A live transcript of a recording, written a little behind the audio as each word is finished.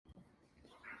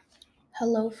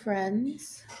Hello,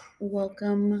 friends.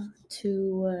 Welcome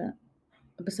to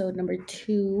episode number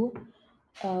 2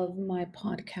 of my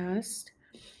podcast.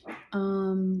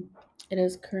 Um, it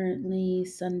is currently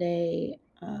Sunday.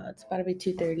 It's about to be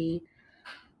 2:30,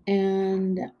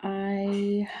 and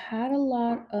I had a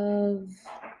lot of,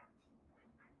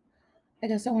 I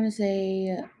guess I want to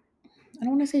say, I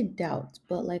don't want to say doubts,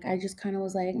 but like I just kind of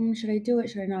was like, should I do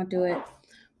it? Should I not do it?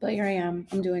 But here I am.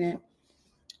 I'm doing it.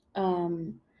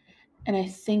 Um, and I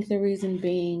think the reason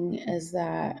being is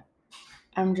that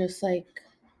I'm just like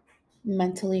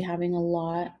mentally having a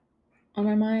lot on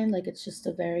my mind. Like it's just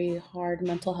a very hard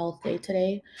mental health day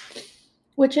today,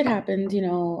 which it happened,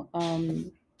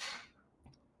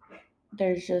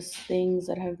 there's just things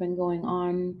that have been going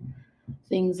on,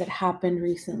 things that happened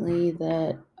recently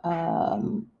that are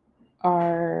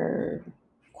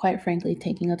quite frankly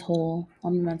taking a toll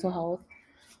on my mental health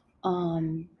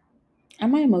um,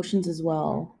 and my emotions as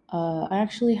well. I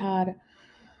actually had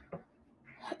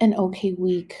an okay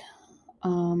week.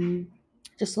 Um,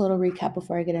 just a little recap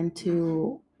before I get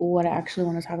into what I actually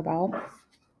want to talk about.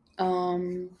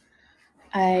 Um,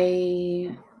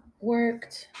 I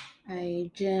worked, I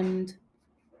gymmed.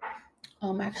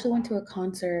 I actually went to a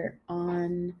concert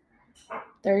on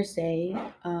Thursday.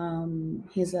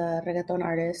 He's a reggaeton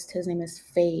artist. His name is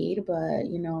Fade, but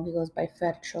he goes by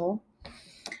Fercho.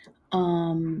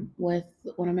 With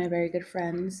one of my very good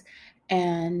friends,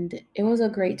 and it was a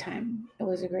great time. It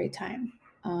was a great time.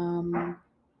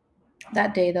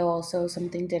 That day, though, also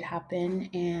something did happen,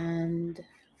 and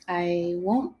I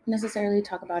won't necessarily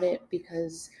talk about it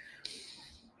because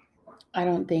I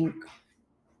don't think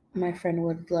my friend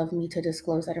would love me to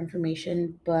disclose that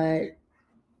information, but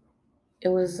it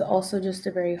was also just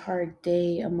a very hard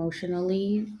day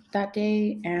emotionally that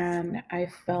day, and I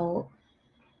felt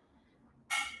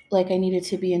like I needed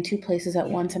to be in two places at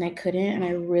once and I couldn't, and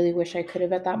I really wish I could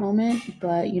have at that moment.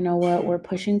 But you know what? We're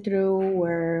pushing through.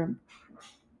 We're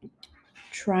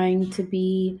trying to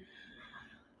be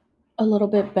a little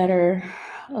bit better,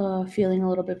 feeling a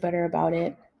little bit better about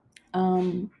it.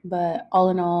 But all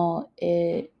in all,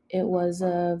 it was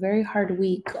a very hard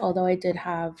week.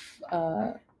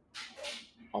 Uh,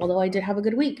 although I did have a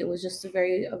good week, it was just a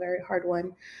very hard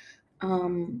one.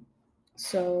 Um,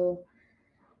 so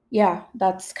yeah,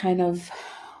 that's kind of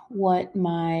what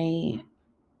my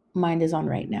mind is on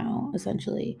right now,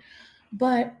 essentially.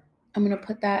 But I'm gonna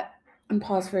put that on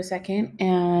pause for a second,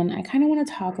 and I kind of want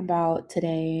to talk about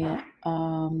today.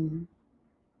 The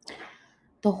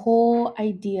whole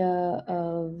idea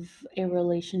of a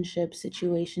relationship,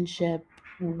 situationship,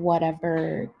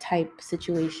 whatever type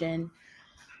situation,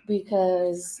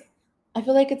 because I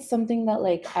feel like it's something that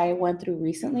like I went through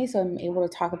recently, so I'm able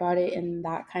to talk about it in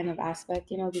that kind of aspect,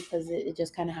 because it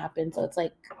just kind of happened. So it's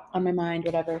like on my mind,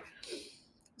 whatever.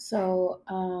 So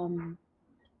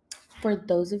for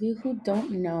those of you who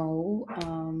don't know,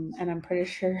 and I'm pretty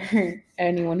sure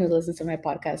anyone who listens to my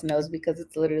podcast knows because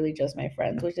it's literally just my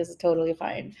friends, which is totally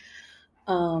fine.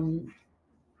 Um,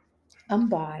 I'm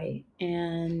bi,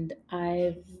 and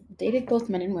I've dated both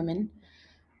men and women.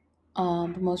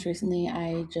 But most recently,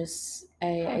 I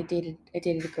dated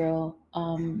a girl,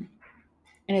 and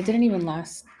it didn't even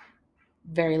last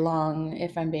very long,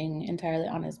 if I'm being entirely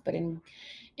honest. But in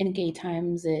gay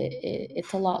times,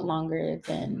 it's a lot longer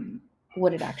than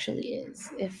what it actually is,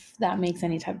 if that makes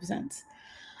any type of sense.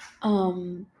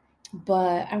 Um,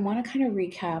 but I want to kind of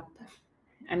recap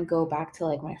and go back to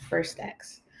like my first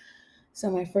ex.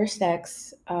 So my first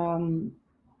ex,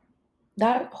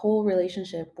 that whole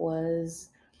relationship was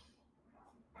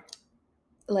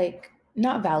like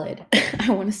not valid.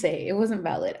 I want to say it wasn't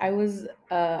valid.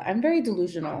 I'm very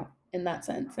delusional in that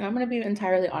sense, and I'm going to be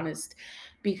entirely honest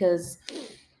because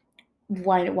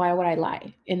why would I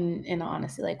lie in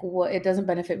honesty? Like, what, it doesn't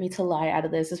benefit me to lie out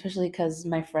of this, especially because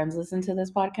my friends listen to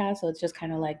this podcast, so it's just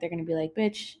kind of like they're going to be like,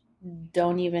 bitch,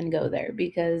 don't even go there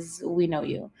because we know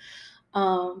you.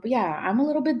 But yeah, I'm a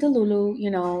little bit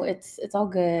delulu, it's all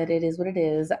good. It is what it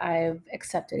is. I've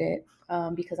accepted it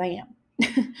because I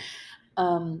am.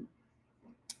 um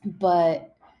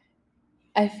but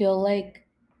I feel like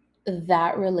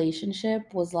that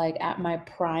relationship was like at my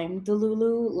prime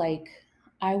delulu. Like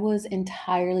I was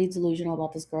entirely delusional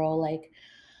about this girl. Like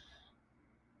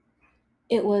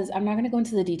it was, I'm not going to go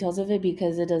into the details of it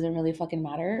because it doesn't really fucking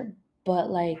matter, but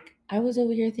like I was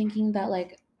over here thinking that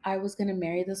like I was going to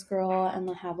marry this girl and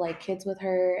have like kids with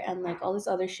her and like all this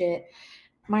other shit.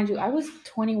 Mind you, I was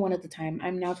 21 at the time.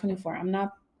 I'm now 24. I'm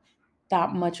not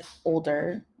that much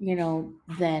older,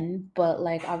 then, but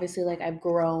like obviously like I've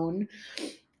grown.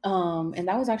 And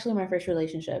that was actually my first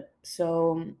relationship.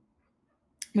 So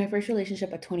my first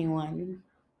relationship at 21,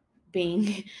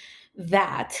 being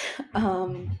that,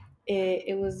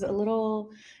 it was a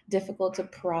little difficult to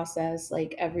process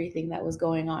like everything that was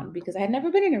going on because I had never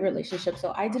been in a relationship.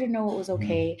 So I didn't know what was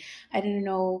okay. I didn't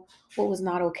know what was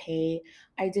not okay.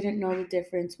 I didn't know the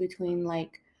difference between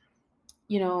like,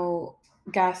 you know,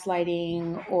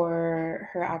 gaslighting or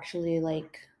her actually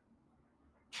like,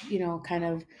 kind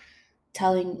of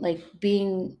telling, like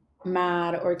being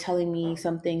mad or telling me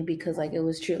something because like it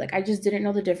was true. Like I just didn't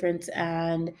know the difference,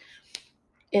 and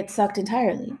it sucked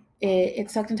entirely. It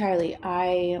sucked entirely.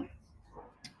 I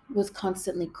was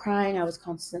constantly crying. I was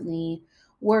constantly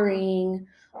worrying.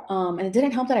 And it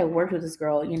didn't help that I worked with this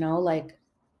girl, like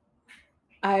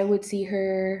I would see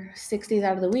her 6 days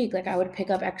out of the week. Like I would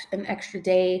pick up an extra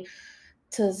day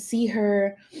to see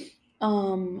her.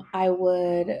 I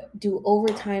would do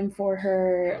overtime for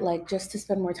her, like just to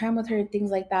spend more time with her, things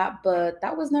like that. But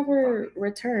that was never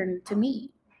returned to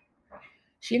me.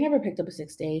 She never picked up a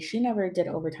 6 day. She never did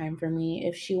overtime for me.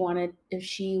 If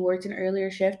she worked an earlier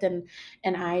shift and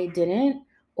I didn't,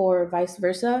 or vice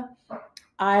versa,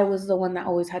 I was the one that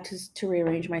always had to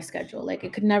rearrange my schedule. Like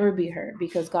it could never be her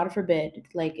because God forbid,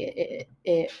 like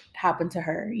it happened to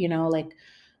her, like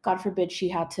God forbid she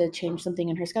had to change something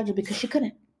in her schedule because she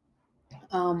couldn't,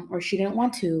 or she didn't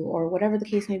want to, or whatever the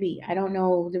case may be. I don't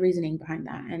know the reasoning behind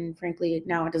that, and frankly,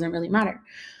 now it doesn't really matter.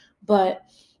 But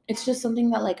it's just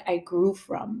something that like I grew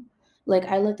from. Like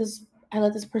I let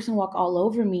this person walk all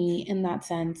over me in that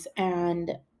sense,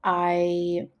 and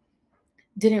I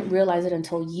didn't realize it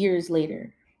until years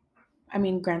later. I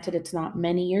mean, granted, it's not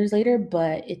many years later,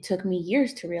 but it took me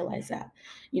years to realize that,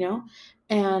 you know?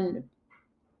 And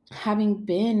having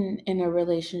been in a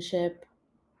relationship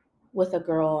with a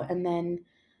girl and then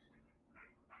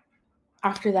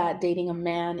after that dating a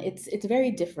man, it's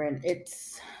very different.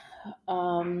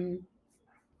 Um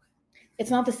it's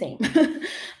not the same.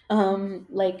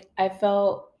 Like I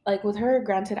felt like with her,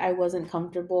 granted, I wasn't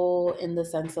comfortable in the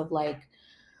sense of like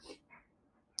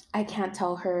I can't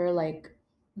tell her like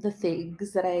the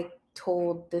things that I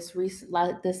told this recent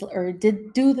this or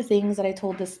did do the things that I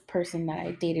told this person that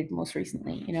I dated most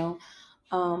recently,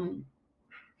 Um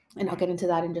and I'll get into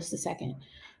that in just a second.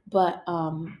 But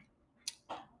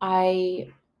I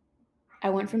I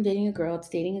went from dating a girl to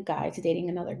dating a guy to dating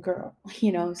another girl,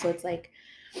 so it's like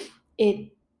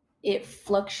it it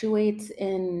fluctuates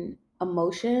in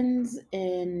emotions,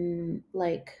 in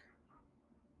like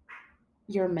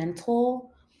your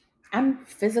mental and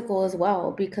physical as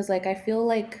well, because like I feel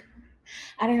like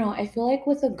I don't know, I feel like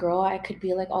with a girl I could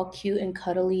be like all cute and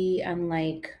cuddly and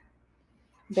like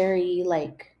very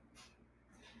like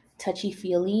touchy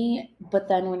feely, but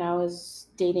then when I was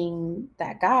dating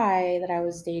that guy that I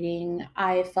was dating,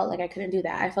 I felt like I couldn't do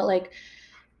that. I felt like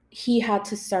he had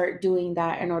to start doing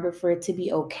that in order for it to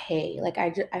be okay. Like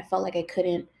I felt like I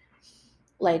couldn't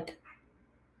like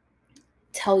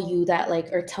tell you that, like,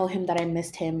 or tell him that I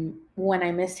missed him when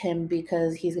I missed him,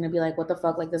 because he's gonna be like, what the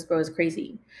fuck, like this girl is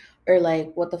crazy, or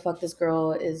like what the fuck, this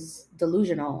girl is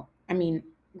delusional. I mean,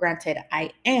 granted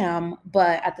I am,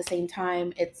 but at the same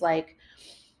time it's like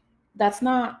that's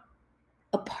not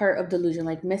a part of delusion.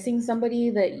 Like missing somebody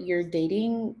that you're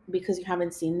dating because you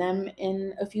haven't seen them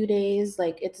in a few days,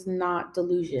 like it's not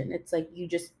delusion. It's like you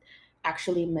just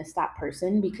actually miss that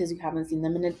person because you haven't seen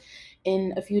them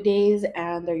in a few days,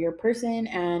 and they're your person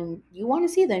and you want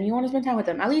to see them, you want to spend time with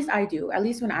them. At least I do. At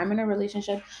least when I'm in a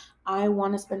relationship, I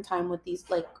want to spend time with these,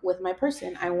 like with my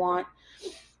person. I want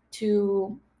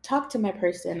to talk to my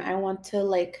person. I want to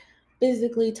like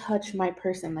physically touch my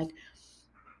person. Like,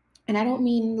 and I don't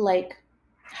mean like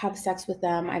have sex with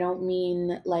them. I don't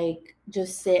mean like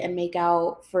just sit and make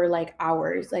out for like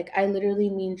hours. Like I literally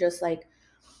mean just like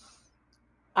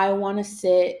I want to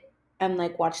sit and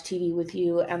like watch TV with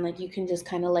you, and like you can just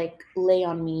kind of like lay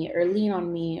on me or lean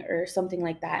on me or something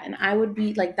like that. And I would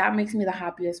be like, that makes me the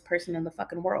happiest person in the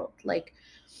fucking world. Like,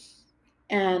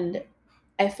 and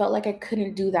I felt like I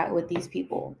couldn't do that with these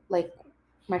people. Like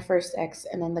my first ex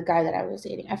and then the guy that I was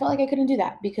dating. I felt like I couldn't do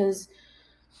that because,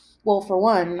 well, for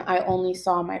one, I only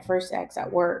saw my first ex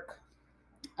at work.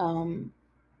 Um,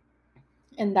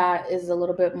 and that is a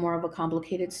little bit more of a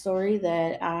complicated story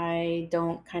that I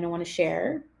don't kind of want to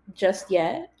share just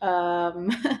yet.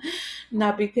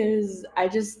 Not because I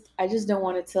just don't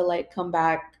want it to like come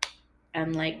back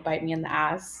and like bite me in the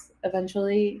ass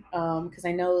eventually. Because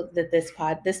I know that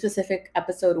this specific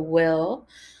episode will.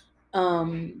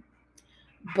 Um,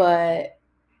 but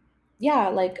yeah,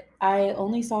 like I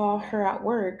only saw her at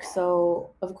work. So,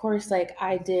 of course, like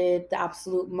I did the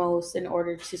absolute most in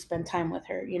order to spend time with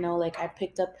her. Like I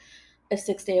picked up a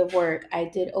 6 day of work, I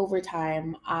did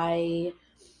overtime. I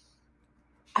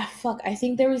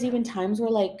think there was even times where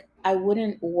like I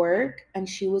wouldn't work and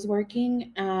she was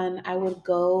working, and I would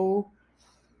go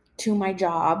to my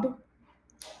job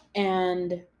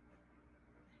and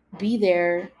be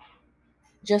there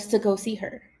just to go see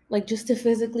her, like just to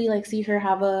physically like see her,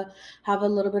 have a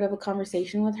little bit of a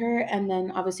conversation with her. And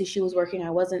then obviously she was working, I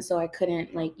wasn't, so I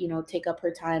couldn't like, take up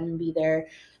her time and be there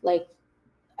like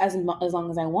as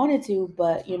long as I wanted to.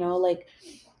 But like,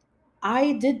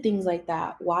 I did things like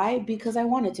that. Why? Because I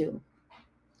wanted to.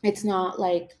 It's not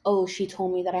like, oh, she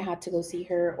told me that I had to go see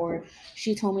her, or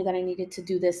she told me that I needed to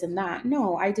do this and that.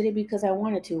 No, I did it because I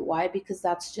wanted to. Why? Because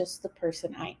that's just the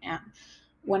person I am.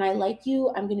 When I like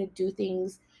you, I'm going to do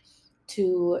things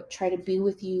to try to be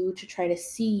with you, to try to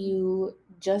see you,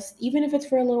 just even if it's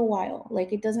for a little while.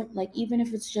 Like, it doesn't, like, even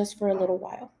if it's just for a little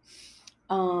while.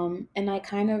 And I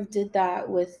kind of did that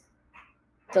with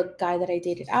the guy that I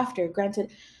dated after. Granted,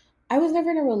 I was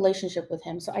never in a relationship with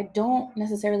him, so I don't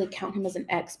necessarily count him as an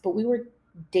ex, but we were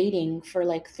dating for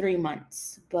like 3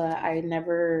 months, but I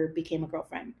never became a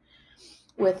girlfriend.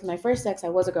 With my first ex, I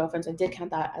was a girlfriend, so I did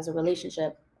count that as a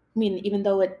relationship. I mean, even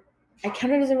though I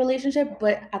count it as a relationship,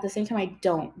 but at the same time, I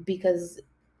don't, because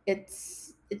it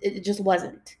just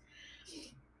wasn't.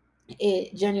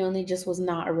 It genuinely just was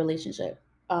not a relationship.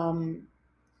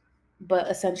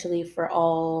 But essentially, for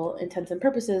all intents and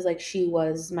purposes, like, she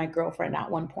was my girlfriend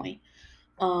at one point.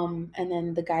 And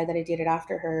then the guy that I dated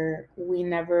after her, we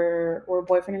never were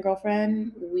boyfriend and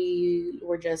girlfriend. We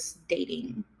were just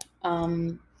dating.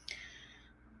 And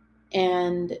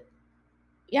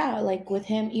yeah, like with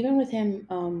him, even with him,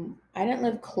 I didn't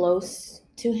live close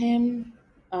to him.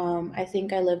 I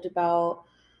think I lived about,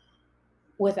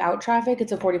 without traffic,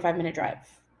 it's a 45-minute drive.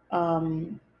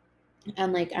 Um,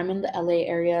 and like, I'm in the LA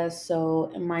area,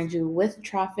 so mind you, with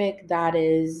traffic, that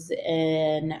is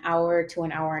an hour to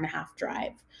an hour and a half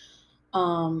drive.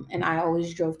 And I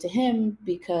always drove to him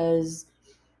because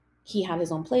he had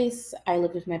his own place. I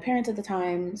lived with my parents at the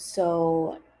time,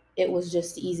 so it was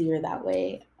just easier that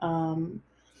way. And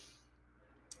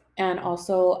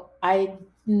also, I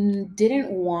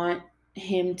didn't want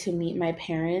him to meet my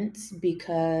parents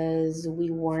because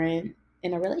we weren't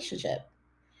in a relationship.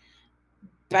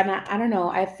 But I don't know.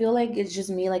 I feel like it's just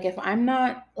me. Like, if I'm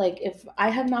not, like, if I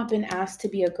have not been asked to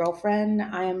be a girlfriend,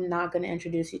 I am not going to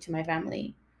introduce you to my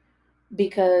family,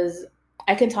 because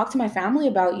I can talk to my family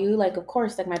about you. Like, of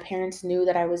course, like, my parents knew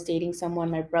that I was dating someone,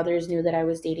 my brothers knew that I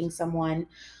was dating someone,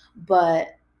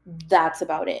 but that's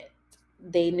about it.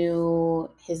 They knew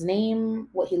his name,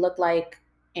 what he looked like,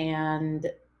 and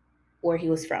where he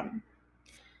was from.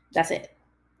 That's it.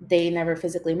 They never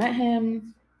physically met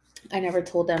him. I never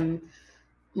told them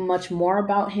much more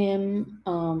about him.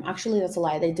 Actually, that's a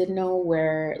lie. They did know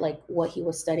where, like, what he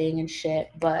was studying and shit,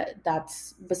 but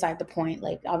that's beside the point.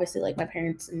 Like, obviously, like, my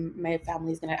parents and my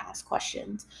family's gonna ask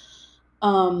questions.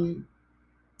 Um,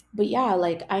 but yeah,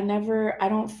 like, I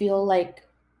don't feel like,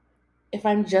 if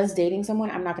I'm just dating someone,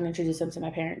 I'm not gonna introduce them to my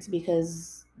parents,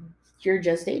 because you're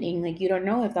just dating. Like, you don't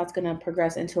know if that's gonna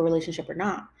progress into a relationship or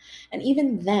not. And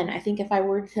even then, I think if I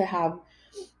were to have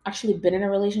actually been in a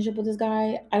relationship with this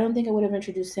guy, I don't think I would have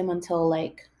introduced him until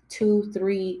like 2,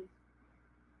 3,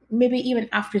 maybe even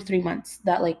after 3 months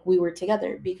that like we were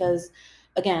together. Because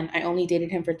again, I only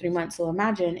dated him for 3 months. So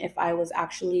imagine if I was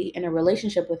actually in a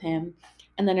relationship with him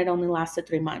and then it only lasted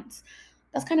 3 months.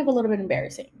 That's kind of a little bit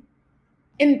embarrassing.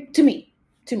 And to me,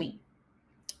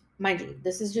 mind you,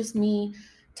 this is just me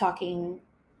talking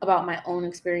about my own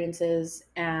experiences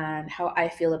and how I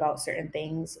feel about certain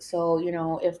things. So,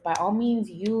 if by all means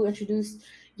you introduce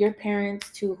your parents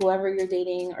to whoever you're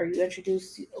dating, or you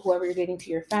introduce whoever you're dating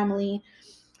to your family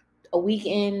a week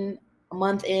in, a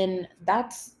month in,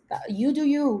 that's, you do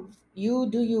you. You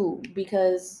do you.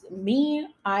 Because me,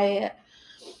 I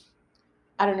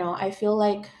don't know. I feel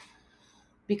like,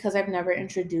 because I've never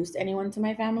introduced anyone to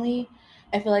my family,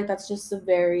 I feel like that's just a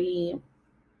very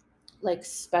like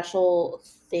special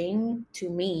thing to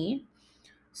me.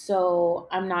 So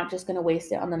I'm not just going to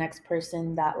waste it on the next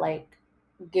person that like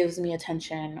gives me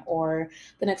attention, or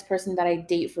the next person that I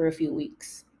date for a few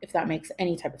weeks, if that makes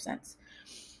any type of sense.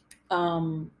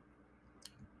 Um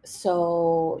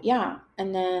so yeah,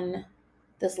 and then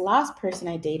this last person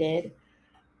I dated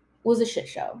was a shit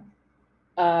show.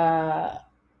 Uh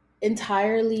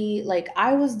Entirely, like,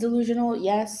 I was delusional,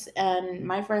 yes, and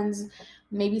my friends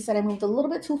maybe said I moved a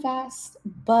little bit too fast,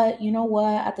 but you know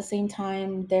what, at the same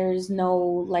time, there's no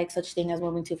like such thing as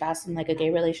moving too fast in like a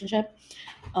gay relationship.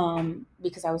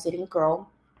 Because I was dating a girl,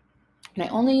 and I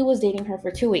only was dating her for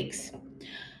 2 weeks.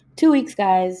 2 weeks,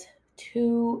 guys.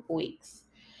 2 weeks.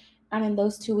 And in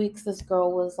those 2 weeks, this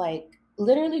girl was like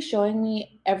literally showing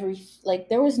me every, like,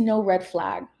 there was no red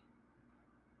flag.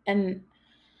 And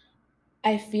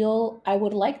I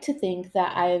would like to think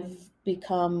that I've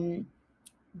become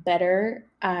better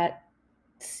at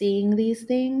seeing these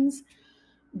things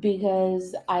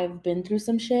because I've been through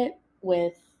some shit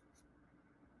with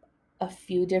a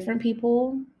few different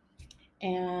people,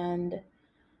 and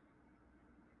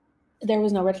there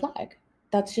was no red flag.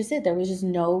 That's just it. There was just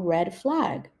no red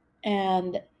flag.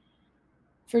 And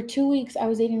for 2 weeks, I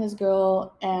was dating this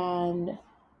girl, and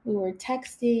we were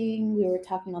texting, we were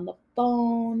talking on the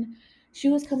phone. She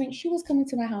was coming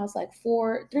to my house like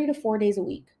 3 to 4 days a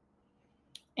week.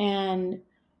 And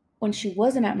when she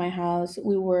wasn't at my house,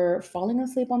 we were falling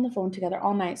asleep on the phone together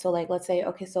all night. So, like, let's say,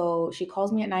 okay, so she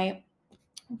calls me at night,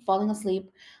 falling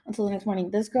asleep until the next morning.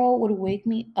 This girl would wake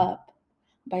me up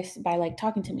by like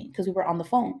talking to me because we were on the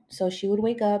phone. So she would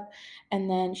wake up, and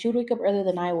then she would wake up earlier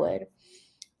than I would.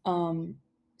 Um,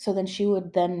 so then she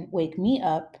would then wake me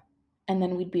up, and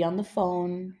then we'd be on the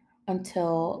phone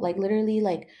until like literally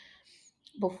like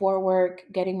before work,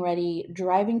 getting ready,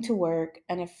 driving to work.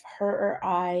 And if her or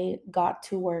I got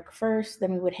to work first,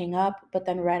 then we would hang up. But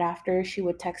then right after, she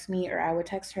would text me or I would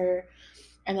text her.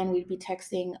 And then we'd be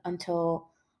texting until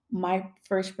my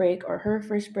first break or her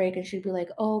first break. And she'd be like,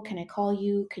 oh, can I call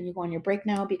you? Can you go on your break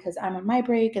now? Because I'm on my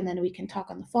break. And then we can talk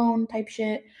on the phone type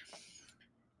shit.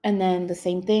 And then the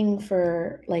same thing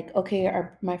for like, okay,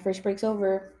 my first break's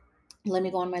over. Let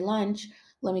me go on my lunch.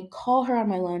 Let me call her on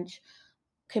my lunch.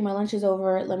 Okay, my lunch is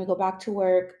over. Let me go back to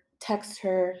work, text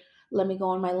her. Let me go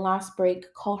on my last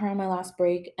break, call her on my last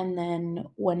break. And then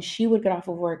when she would get off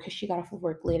of work, because she got off of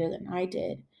work later than I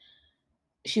did,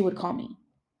 she would call me.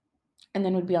 And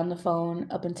then we'd be on the phone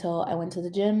up until I went to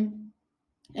the gym.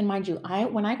 And mind you,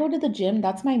 when I go to the gym,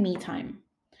 that's my me time.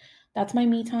 That's my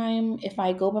me time. If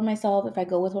I go by myself, if I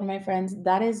go with one of my friends,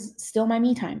 that is still my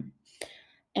me time.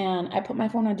 And I put my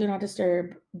phone on do not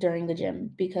disturb during the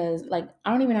gym because like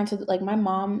I don't even answer like my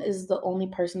mom is the only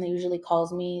person that usually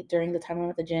calls me during the time I'm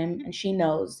at the gym, and she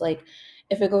knows like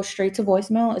if it goes straight to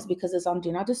voicemail it's because it's on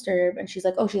do not disturb, and she's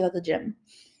like, oh, she's at the gym,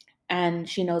 and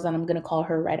she knows that I'm gonna call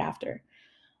her right after.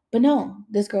 But no,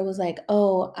 this girl was like,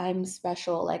 oh, I'm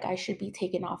special. Like, I should be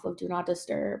taken off of Do Not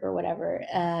Disturb or whatever.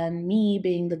 And me,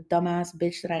 being the dumbass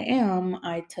bitch that I am,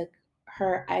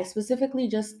 I specifically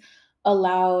just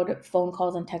allowed phone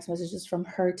calls and text messages from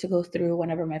her to go through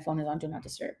whenever my phone is on Do Not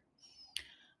Disturb.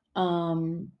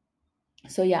 Um,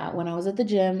 so yeah, when I was at the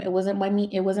gym, it wasn't my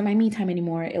me time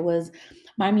anymore. It was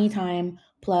my me time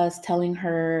plus telling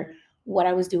her what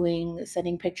I was doing,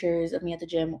 sending pictures of me at the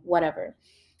gym, whatever.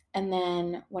 And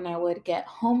then when I would get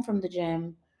home from the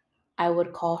gym, I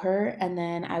would call her, and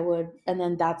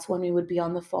then that's when we would be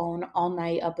on the phone all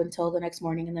night up until the next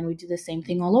morning. And then we do the same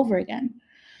thing all over again.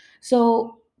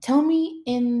 So tell me,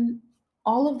 in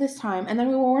all of this time, and then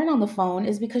we weren't on the phone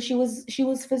is because she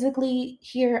was physically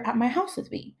here at my house with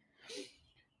me.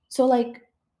 So like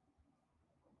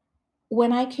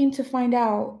when I came to find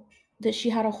out that she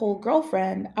had a whole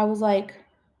girlfriend, I was like,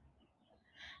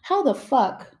 how the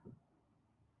fuck?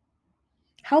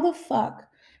 How the fuck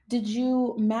did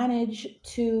you manage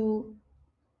to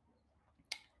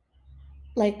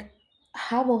like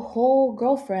have a whole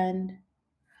girlfriend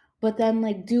but then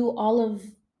like do all of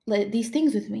like these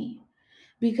things with me?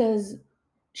 Because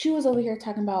she was over here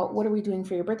talking about what are we doing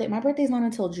for your birthday. My birthday's not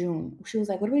until June. She was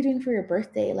like, what are we doing for your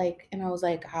birthday? Like, and I was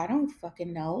like, I don't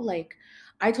fucking know. Like,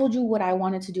 I told you what I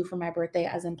wanted to do for my birthday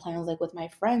as in plans like with my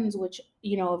friends, which,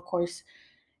 you know, of course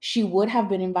she would have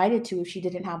been invited to if she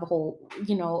didn't have a whole,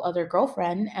 you know, other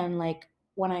girlfriend. And like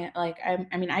when I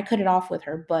mean I cut it off with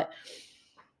her, but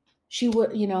she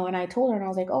would, you know, and I told her and I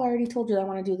was like, oh, I already told you I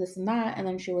want to do this and that. And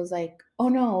then she was like, oh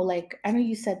no, like I know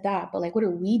you said that, but like what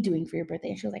are we doing for your birthday?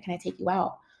 And she was like, can I take you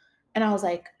out? And I was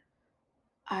like,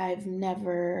 I've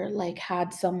never like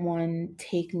had someone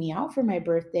take me out for my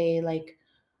birthday. Like,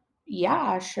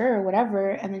 yeah, sure,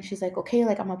 whatever. And then she's like, okay,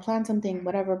 like I'm gonna plan something,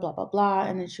 whatever, blah, blah, blah.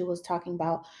 And then she was talking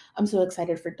about, I'm so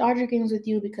excited for Dodger games with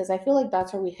you because I feel like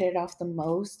that's where we hit it off the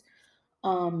most.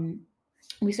 Um,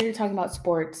 we started talking about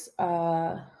sports.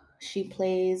 She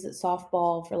plays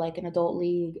softball for like an adult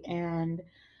league, and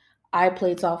I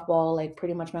played softball like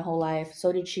pretty much my whole life.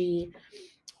 So did she.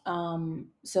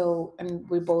 So and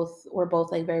we're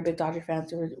both like very big Dodger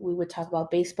fans. We would talk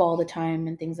about baseball all the time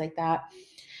and things like that.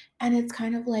 And it's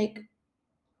kind of like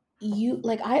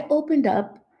I opened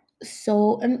up,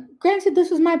 so and granted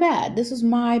this was my bad. This was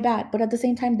my bad, but at the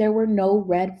same time there were no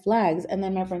red flags. And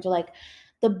then my friends were like,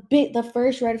 the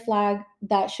first red flag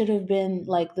that should have been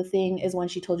like the thing is when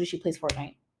she told you she plays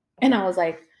Fortnite. And I was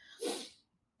like,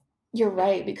 you're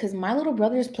right, because my little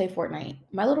brothers play Fortnite.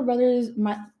 My little brothers,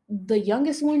 my the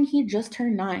youngest one, he just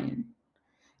turned 9.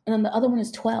 And then the other one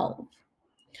is 12.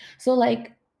 So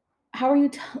like how are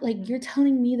you like you're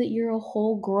telling me that you're a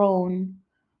whole grown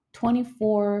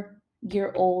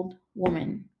 24-year-old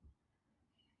woman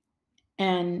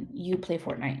and you play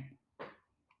Fortnite?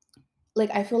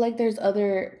 Like I feel like there's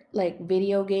other like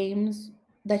video games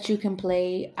that you can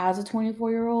play as a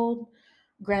 24-year-old.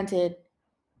 Granted,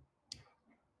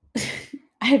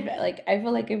 I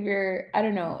feel like if you're, I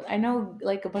don't know, I know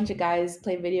like a bunch of guys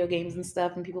play video games and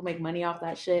stuff and people make money off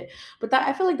that shit, but that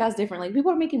I feel like that's different. Like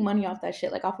people are making money off that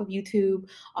shit, like off of YouTube,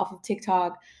 off of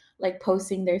TikTok, like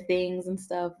posting their things and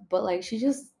stuff. But like she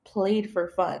just played for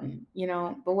fun, you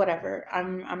know. But whatever,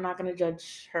 I'm not gonna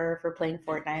judge her for playing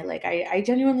Fortnite. Like I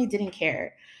genuinely didn't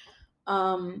care.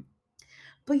 um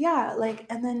but yeah, like,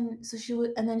 and then so she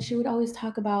would, and then she would always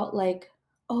talk about like,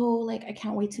 oh, like I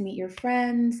can't wait to meet your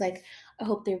friends, like I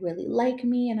hope they really like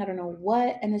me and I don't know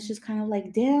what. And it's just kind of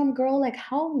like, damn girl, like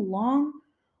how long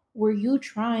were you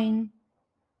trying,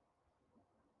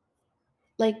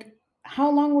 like how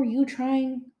long were you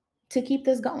trying to keep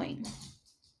this going?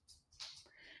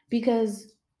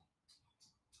 Because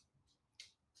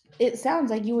it sounds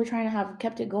like you were trying to have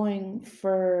kept it going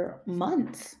for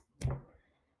months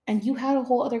and you had a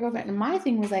whole other girlfriend. And my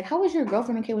thing was like, how was your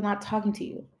girlfriend okay with not talking to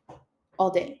you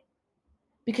all day?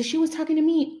 Because she was talking to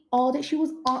me all day. She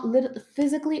was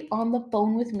physically on the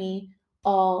phone with me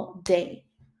all day.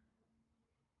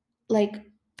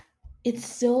 Like, it's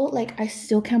still like, I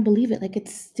still can't believe it. Like,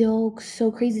 it's still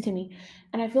so crazy to me.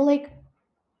 And I feel like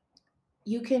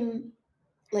you can,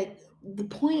 like, the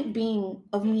point being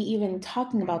of me even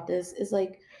talking about this is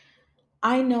like,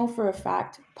 I know for a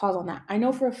fact, pause on that. I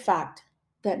know for a fact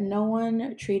that no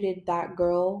one treated that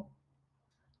girl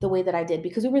the way that I did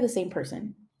because we were the same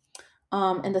person.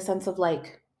 In the sense of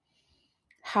like,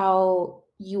 how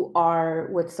you are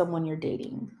with someone you're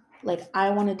dating. Like I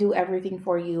want to do everything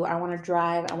for you. I want to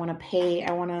drive, I want to pay,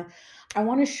 I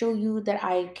want to show you that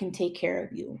I can take care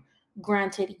of you.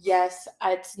 Granted, yes,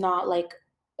 it's not like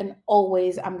an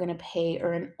always I'm going to pay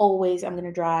or an always I'm going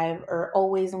to drive or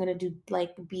always I'm going to do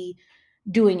like be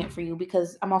doing it for you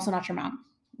because I'm also not your mom,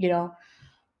 you know?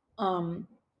 Um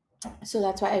so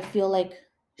that's why I feel like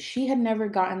she had never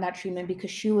gotten that treatment because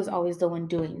she was always the one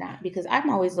doing that. Because I'm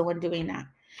always the one doing that.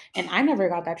 And I never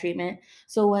got that treatment.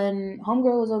 So when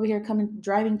homegirl was over here coming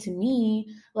driving to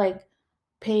me, like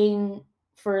paying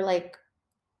for like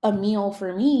a meal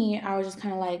for me, I was just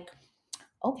kind of like,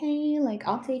 okay, like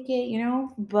I'll take it, you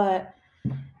know? But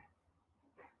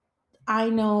I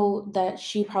know that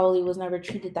she probably was never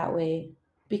treated that way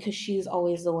because she's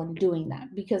always the one doing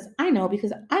that. Because I know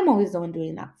because I'm always the one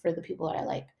doing that for the people that I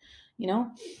like, you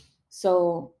know?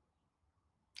 So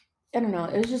I don't know.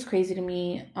 It was just crazy to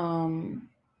me.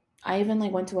 I even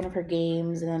like went to one of her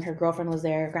games and then her girlfriend was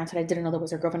there. Granted, I didn't know that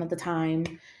was her girlfriend at the time,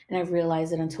 and I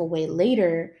realized it until way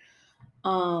later.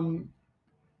 Um,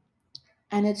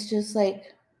 and it's just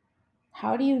like,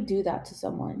 how do you do that to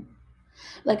someone?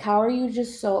 Like, how are you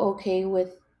just so okay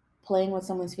with playing with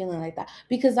someone's feeling like that?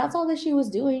 Because that's all that she was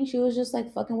doing. She was just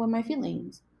like fucking with my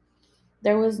feelings.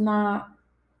 There was not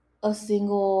a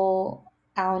single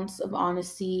ounce of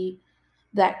honesty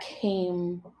that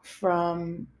came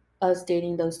from us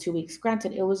dating those 2 weeks.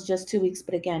 Granted, it was just 2 weeks,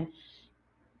 but again,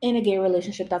 in a gay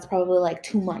relationship, that's probably like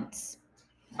 2 months.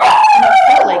 And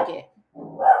it felt like it.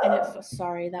 And it,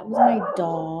 sorry, that was my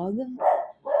dog.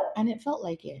 And it felt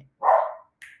like it.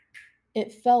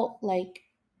 It felt like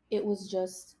it was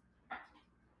just,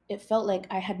 it felt like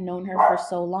I had known her for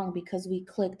so long because we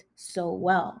clicked so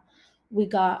well. We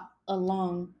got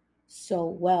along so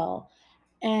well.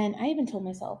 And I even told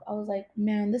myself, I was like,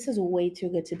 man, this is way too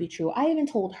good to be true. I even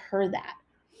told her that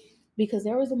because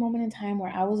there was a moment in time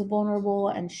where I was vulnerable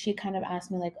and she kind of asked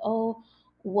me like, "Oh,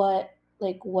 what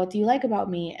do you like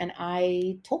about me?" And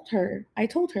I told her. I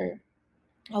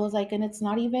was like, and it's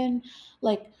not even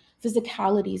like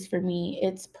physicalities for me.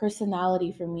 It's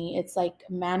personality for me. It's like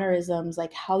mannerisms,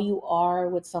 like how you are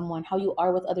with someone, how you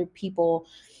are with other people.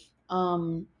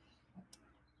 Um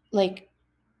like,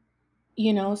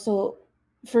 so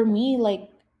for me like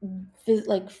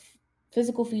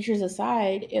physical features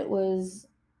aside, it was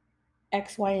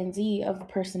X, Y, and Z of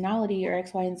personality or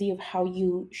X, Y, and Z of how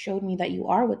you showed me that you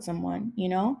are with someone, you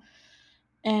know?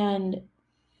 And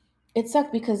it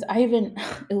sucked because I even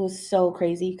it was so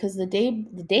crazy because the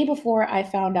day before I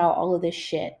found out all of this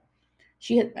shit,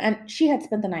 she had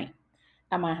spent the night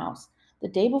at my house. The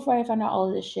day before I found out all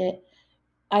of this shit,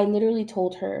 I literally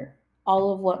told her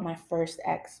all of what my first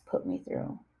ex put me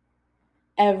through.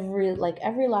 Every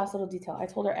last little detail. I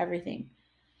told her everything.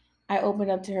 I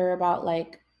opened up to her about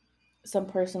like some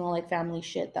personal like family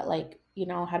shit that like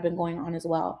had been going on as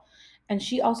well, and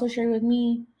she also shared with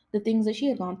me the things that she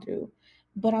had gone through.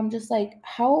 But I'm just like,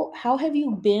 how have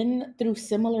you been through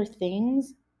similar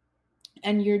things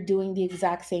and you're doing the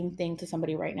exact same thing to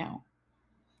somebody right now?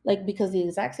 Like, because the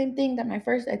exact same thing that my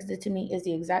first ex did to me is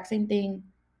the exact same thing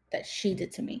that she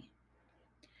did to me.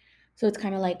 So it's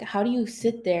kind of like, how do you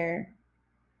sit there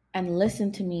and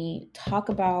listen to me talk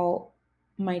about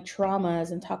my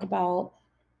traumas and talk about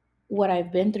what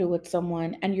I've been through with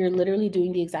someone, and you're literally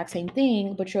doing the exact same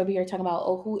thing, but you're over here talking about,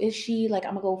 oh, who is she? Like,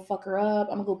 I'm gonna go fuck her up.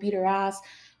 I'm gonna go beat her ass.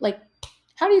 Like,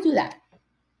 how do you do that?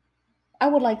 I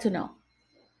would like to know,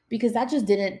 because that just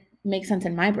didn't make sense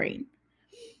in my brain.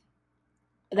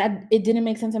 That it didn't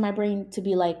make sense in my brain to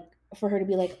be like, for her to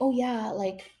be like, oh yeah,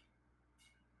 like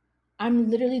I'm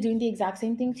literally doing the exact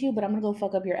same thing to you, but I'm gonna go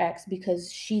fuck up your ex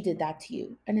because she did that to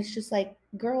you. And it's just like,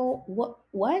 girl,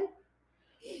 what?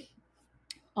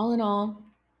 All in all,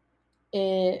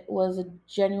 it was a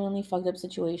genuinely fucked up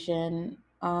situation.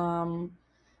 I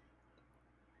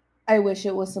wish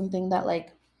it was something that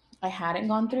like I hadn't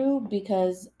gone through,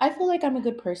 because I feel like I'm a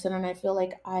good person and I feel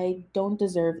like I don't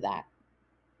deserve that.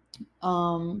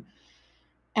 Um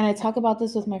and I talk about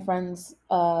this with my friends,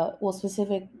 well,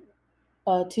 specific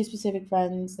two specific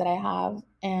friends that I have,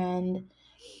 and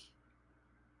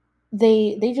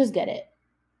they just get it.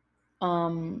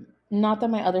 Not that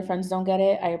my other friends don't get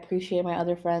it. I appreciate my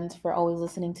other friends for always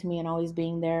listening to me and always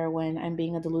being there when I'm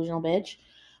being a delusional bitch.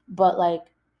 But like,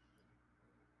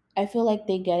 I feel like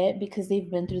they get it because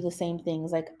they've been through the same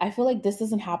things. Like, I feel like this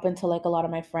doesn't happen to like a lot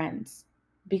of my friends,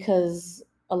 because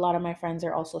a lot of my friends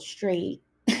are also straight.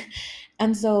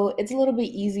 And so it's a little bit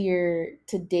easier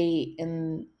to date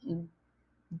in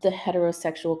the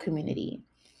heterosexual community,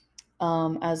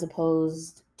 as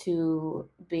opposed to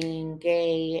being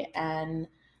gay and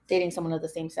dating someone of the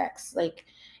same sex. Like,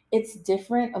 it's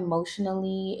different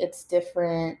emotionally, it's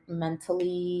different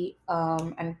mentally.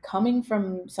 And coming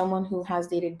from someone who has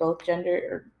dated both gender,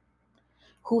 or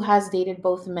who has dated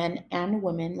both men and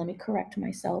women, let me correct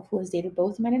myself, who has dated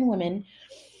both men and women,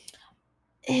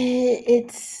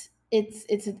 it's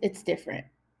different,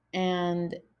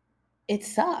 and it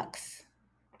sucks.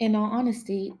 In all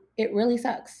honesty, it really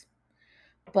sucks.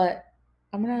 But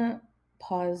I'm gonna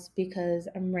pause because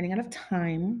I'm running out of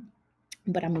time,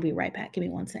 but I'm gonna be right back. Give me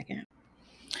 1 second.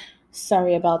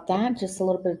 Sorry about that. Just a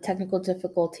little bit of technical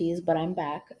difficulties, but I'm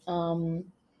back.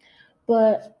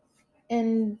 But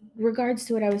in regards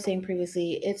to what I was saying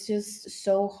previously, it's just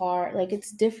so hard. Like,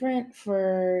 it's different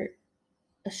for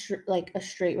like a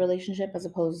straight relationship as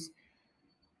opposed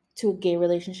to a gay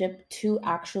relationship to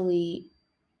actually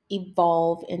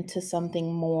evolve into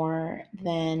something more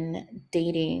than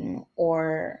dating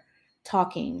or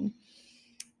talking,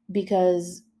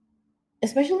 because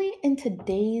especially in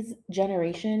today's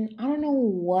generation, I don't know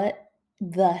what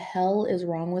the hell is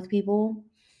wrong with people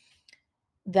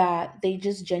that they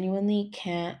just genuinely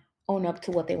can't own up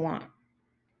to what they want.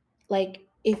 Like,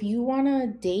 if you want to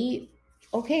date,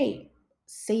 okay,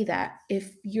 say that.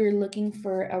 If you're looking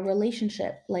for a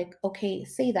relationship, like, okay,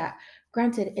 say that.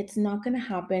 Granted, it's not going to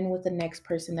happen with the next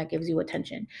person that gives you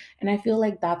attention. And I feel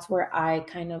like that's where I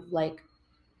kind of like,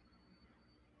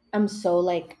 I'm so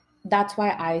like, that's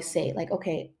why I say, like,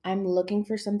 okay, I'm looking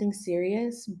for something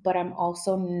serious, but I'm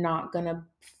also not gonna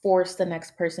force the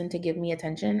next person to give me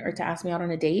attention or to ask me out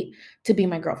on a date to be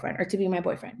my girlfriend or to be my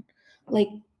boyfriend. Like,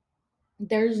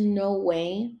 there's no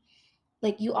way.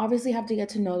 Like, you obviously have to get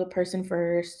to know the person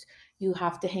first. You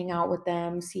have to hang out with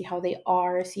them, see how they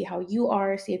are, see how you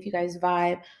are, see if you guys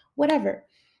vibe, whatever.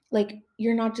 Like,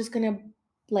 you're not just gonna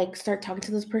like start talking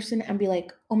to this person and be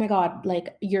like, oh my god,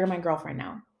 like, you're my girlfriend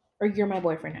now, or you're my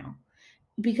boyfriend now.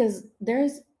 Because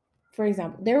there's, for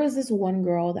example, there was this one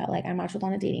girl that like I matched with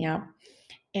on a dating app,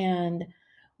 and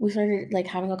we started like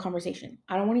having a conversation.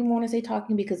 I don't even want to say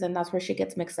talking, because then that's where shit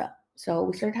gets mixed up. So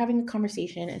we started having a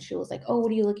conversation, and she was like, oh,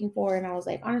 what are you looking for? And I was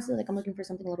like, honestly, like, I'm looking for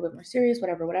something a little bit more serious,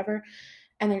 whatever, whatever.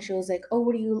 And then she was like, oh,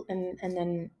 what are you, and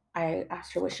then I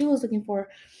asked her what she was looking for,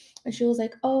 and she was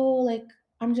like, oh, like,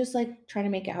 I'm just like trying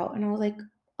to make out. And I was like,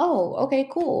 oh, okay,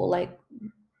 cool, like,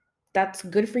 that's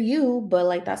good for you, but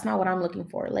like, that's not what I'm looking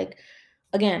for. Like,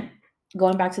 again,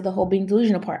 going back to the whole being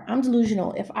delusional part, I'm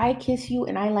delusional. If I kiss you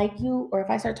and I like you, or if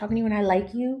I start talking to you and I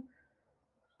like you,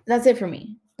 that's it for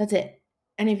me. That's it.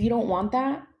 And if you don't want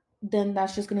that, then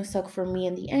that's just going to suck for me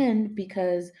in the end,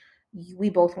 because we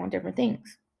both want different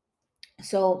things.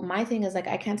 So my thing is like,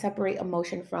 I can't separate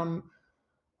emotion from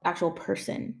actual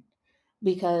person,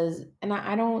 because, and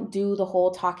I don't do the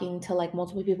whole talking to like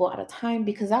multiple people at a time,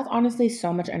 because that's honestly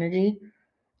so much energy.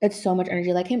 It's so much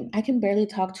energy. Like, I can barely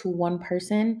talk to one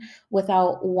person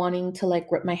without wanting to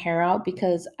like rip my hair out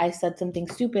because I said something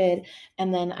stupid,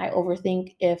 and then I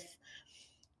overthink if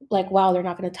like, wow, they're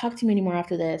not going to talk to me anymore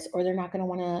after this, or they're not going to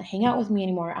want to hang out with me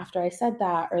anymore after I said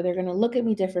that, or they're going to look at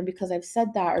me different because I've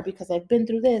said that, or because I've been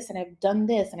through this and I've done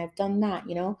this and I've done that,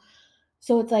 you know?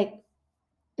 So it's like,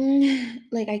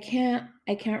 like I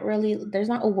can't really, there's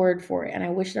not a word for it. And I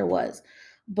wish there was.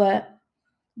 But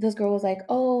this girl was like,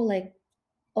 oh, like,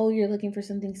 oh, you're looking for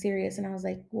something serious. And I was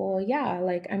like, well, yeah,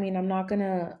 like, I mean, I'm not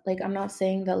gonna, like, I'm not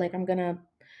saying that, like, I'm gonna,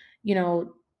 you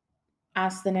know,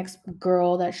 ask the next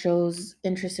girl that shows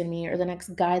interest in me or the next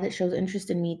guy that shows interest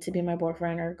in me to be my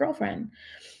boyfriend or girlfriend.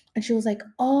 And she was like,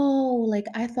 oh, like,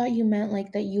 I thought you meant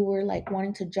like that you were like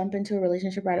wanting to jump into a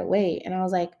relationship right away. And I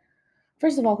was like,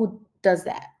 first of all, who does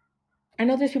that? I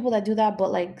know there's people that do that,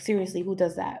 but like, seriously, who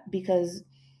does that? Because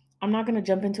I'm not going to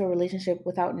jump into a relationship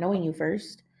without knowing you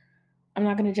first. I'm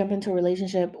not going to jump into a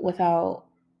relationship without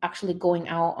actually going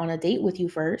out on a date with you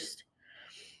first.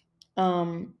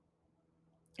 Um,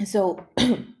 so,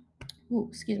 ooh,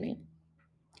 excuse me.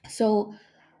 So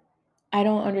I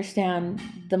don't understand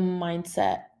the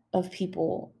mindset of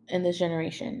people in this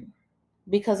generation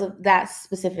because of that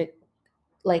specific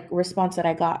like response that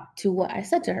I got to what I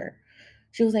said to her.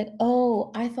 She was like,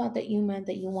 "Oh, I thought that you meant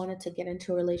that you wanted to get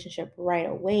into a relationship right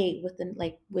away with the,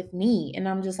 like with me." And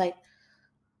I'm just like,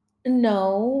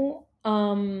 "No.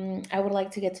 I would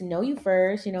like to get to know you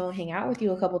first, you know, hang out with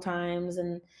you a couple times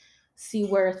and see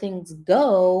where things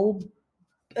go.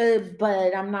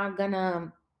 But I'm not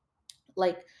gonna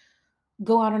like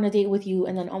go out on a date with you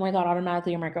and then oh my god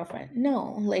automatically you're my girlfriend.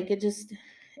 No, like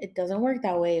it doesn't work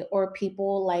that way. Or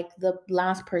people like the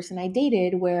last person I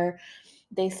dated where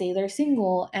they say they're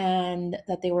single and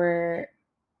that they were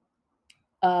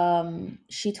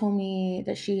she told me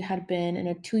that she had been in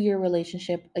a 2-year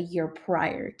relationship a year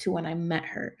prior to when I met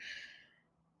her.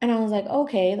 And I was like,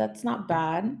 okay, that's not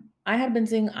bad. I've been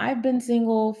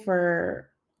single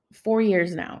for 4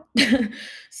 years now.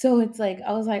 So it's like,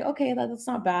 I was like, okay, that's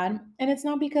not bad. And it's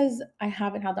not because I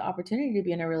haven't had the opportunity to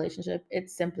be in a relationship.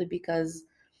 It's simply because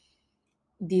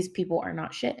these people are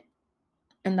not shit.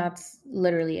 And that's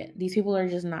literally it. These people are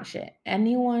just not shit.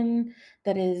 Anyone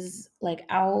that is like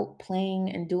out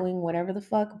playing and doing whatever the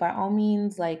fuck, by all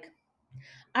means, like,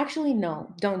 actually,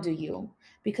 no, don't do you.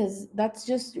 Because that's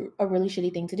just a really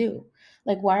shitty thing to do.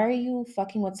 Like, why are you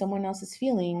fucking with someone else's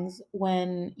feelings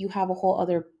when you have a whole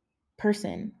other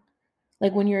person?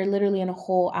 Like, when you're literally in a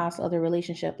whole ass other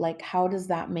relationship, like, how does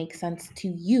that make sense to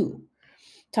you?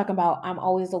 Talking about, I'm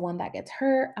always the one that gets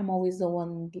hurt. I'm always the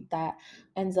one that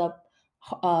ends up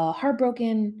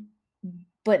heartbroken.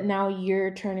 But now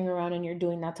you're turning around and you're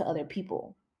doing that to other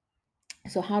people.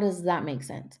 So, how does that make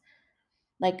sense?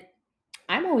 Like,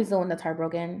 I'm always the one that's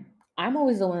heartbroken. I'm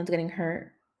always the one that's getting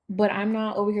hurt. But I'm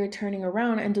not over here turning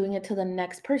around and doing it to the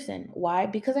next person. Why?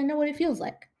 Because I know what it feels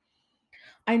like.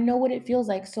 I know what it feels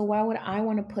like. So why would I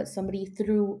want to put somebody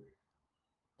through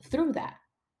that?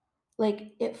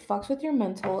 Like, it fucks with your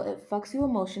mental, it fucks you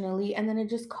emotionally, and then it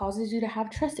just causes you to have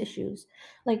trust issues.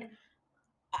 Like,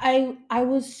 I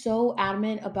was so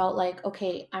adamant about like,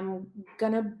 okay, I'm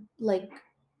gonna like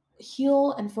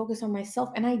heal and focus on myself,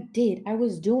 and I did. I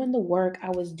was doing the work. I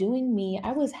was doing me.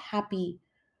 I was happy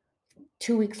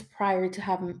 2 weeks prior to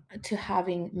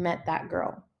having met that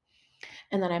girl.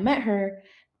 And then I met her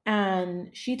and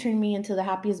she turned me into the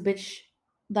happiest bitch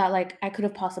that like I could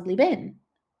have possibly been.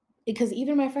 Because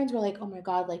even my friends were like, "Oh my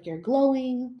god, like you're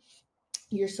glowing.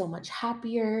 You're so much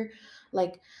happier.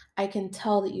 Like I can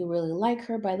tell that you really like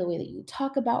her by the way that you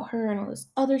talk about her and all this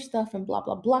other stuff and blah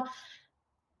blah blah."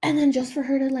 And then just for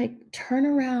her to like turn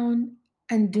around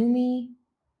and do me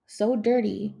so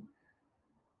dirty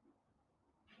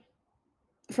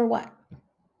for what?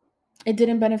 It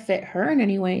didn't benefit her in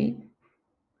any way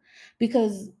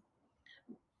because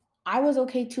I was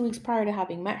okay 2 weeks prior to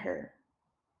having met her.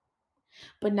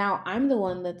 But now I'm the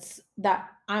one that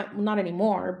I'm not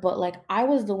anymore, but like I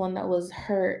was the one that was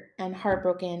hurt and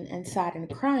heartbroken and sad and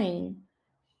crying,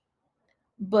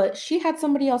 but she had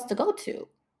somebody else to go to.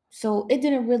 So it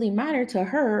didn't really matter to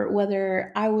her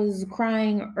whether I was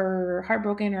crying or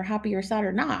heartbroken or happy or sad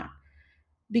or not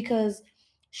because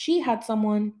she had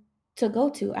someone to go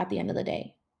to at the end of the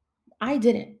day. I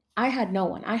didn't. I had no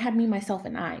one. I had me, myself,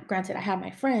 and I. Granted, I had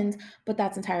my friends, but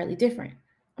that's entirely different.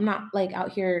 I'm not like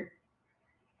out here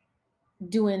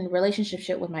doing relationship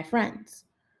shit with my friends.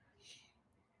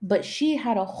 But she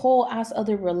had a whole ass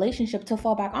other relationship to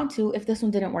fall back onto if this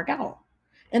one didn't work out.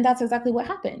 And that's exactly what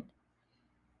happened.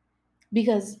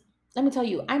 Because let me tell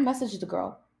you, I messaged the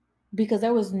girl because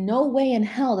there was no way in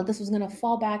hell that this was going to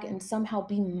fall back and somehow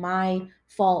be my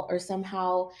fault or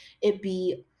somehow it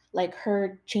be like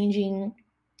her changing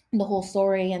the whole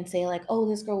story and say like, oh,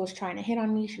 this girl was trying to hit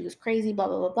on me, she was crazy, blah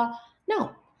blah blah blah.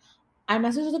 No, I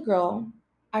messaged the girl,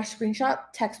 I screenshot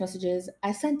text messages,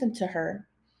 I sent them to her.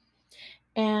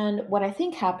 And what I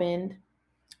think happened,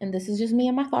 and this is just me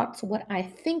and my thoughts, what I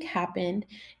think happened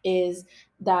is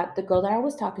that the girl that I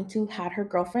was talking to had her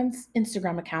girlfriend's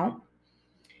Instagram account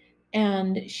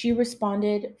and she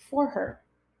responded for her.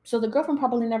 So the girlfriend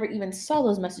probably never even saw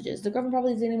those messages. The girlfriend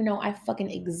probably didn't even know I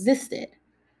fucking existed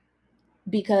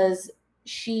because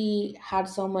she had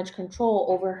so much control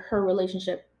over her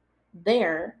relationship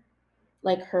there,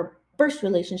 like her first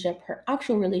relationship, her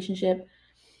actual relationship,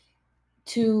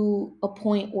 to a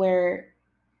point where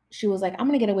she was like, I'm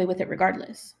gonna get away with it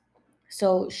regardless.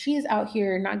 So she's out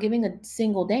here not giving a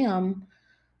single damn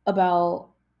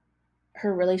about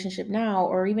her relationship now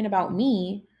or even about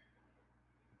me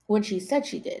when she said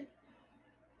she did.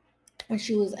 And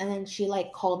then she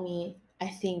like called me, I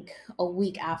think a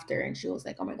week after, and she was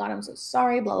like, oh my God, I'm so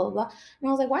sorry, blah, blah, blah. And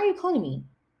I was like, why are you calling me?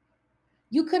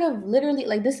 You could have literally,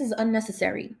 like, this is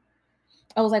unnecessary.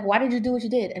 I was like, why did you do what you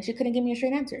did? And she couldn't give me a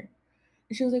straight answer.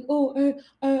 And she was like, oh,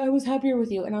 I was happier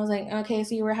with you. And I was like, okay,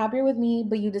 so you were happier with me,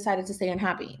 but you decided to stay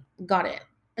unhappy. Got it.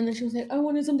 And then she was like, I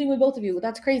wanted something with both of you.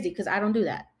 That's crazy because I don't do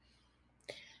that.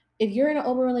 If you're in an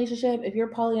open relationship, if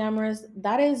you're polyamorous,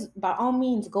 that is by all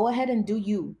means, go ahead and do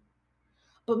you.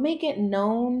 But make it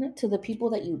known to the people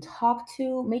that you talk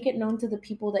to, make it known to the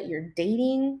people that you're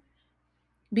dating,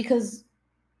 because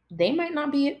they might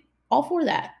not be all for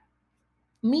that.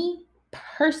 Me,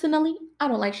 personally, I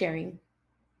don't like sharing.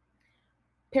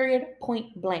 Period,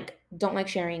 point blank. Don't like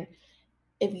sharing.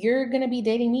 If you're going to be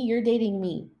dating me, you're dating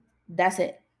me. That's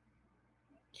it.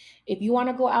 If you want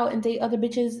to go out and date other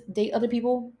bitches, date other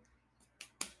people,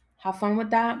 have fun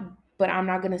with that. But I'm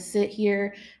not going to sit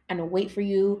here and wait for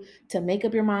you to make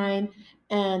up your mind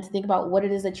and think about what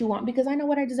it is that you want because I know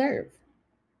what I deserve.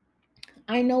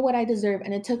 I know what I deserve.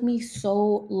 And it took me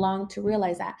so long to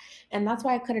realize that. And that's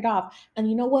why I cut it off. And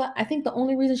you know what? I think the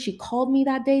only reason she called me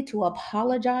that day to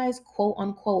apologize, quote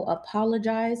unquote,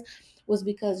 apologize, was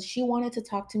because she wanted to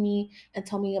talk to me and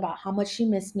tell me about how much she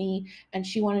missed me. And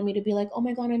she wanted me to be like, oh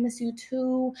my God, I miss you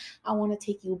too. I want to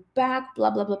take you back, blah,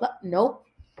 blah, blah, blah. Nope.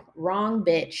 Wrong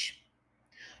bitch.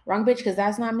 Wrong bitch, because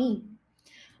that's not me.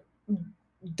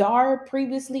 Dar,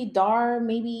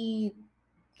 maybe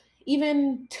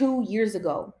even 2 years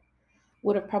ago,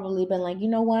 would have probably been like, you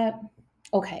know what?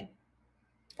 Okay.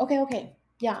 Okay.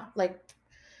 Yeah, like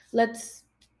let's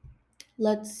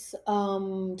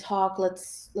talk,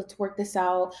 let's work this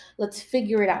out. Let's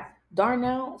figure it out. Darn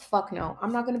now, fuck no.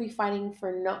 I'm not going to be fighting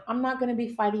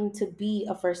to be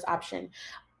a first option.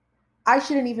 I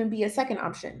shouldn't even be a second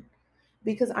option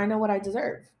because I know what I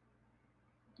deserve.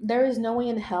 There is no way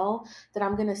in hell that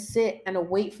I'm going to sit and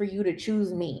wait for you to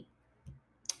choose me.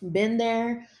 Been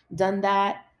there, done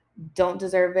that, don't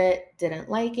deserve it, didn't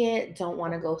like it, don't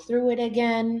want to go through it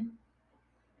again.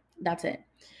 That's it.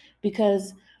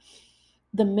 Because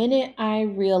the minute I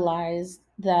realized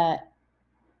that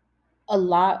a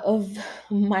lot of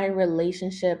my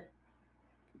relationship,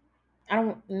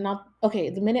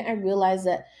 the minute I realized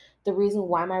that the reason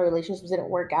why my relationships didn't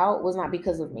work out was not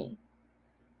because of me.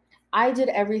 I did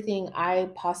everything I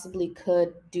possibly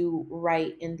could do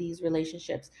right in these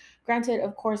relationships. Granted,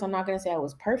 of course, I'm not going to say I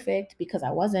was perfect because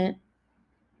I wasn't.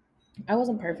 I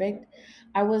wasn't perfect.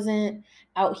 I wasn't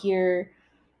out here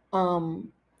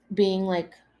um being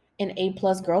like an A+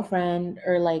 girlfriend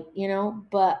or like,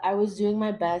 but I was doing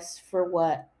my best for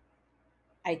what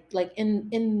I like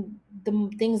in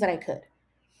the things that I could.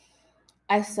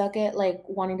 I suck at like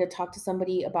wanting to talk to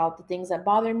somebody about the things that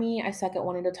bother me. I suck at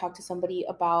wanting to talk to somebody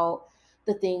about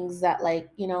the things that like,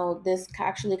 this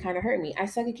actually kind of hurt me. I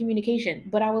suck at communication,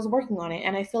 but I was working on it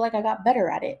and I feel like I got better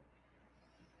at it.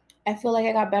 I feel like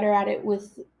I got better at it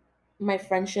with my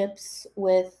friendships,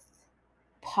 with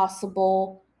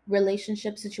possible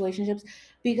situationships,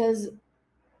 because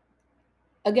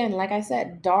again, like I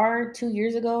said, Dar 2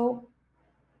 years ago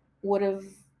would have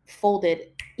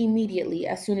folded immediately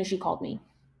as soon as she called me.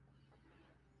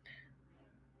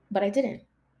 But I didn't,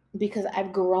 because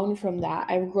I've grown from that.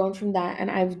 And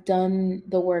I've done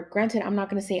the work. Granted, I'm not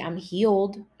going to say I'm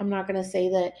healed. I'm not going to say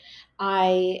that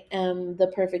I am the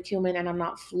perfect human and I'm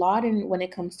not flawed when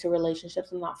it comes to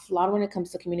relationships. I'm not flawed when it comes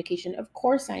to communication. Of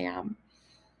course I am.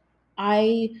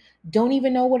 I don't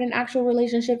even know what an actual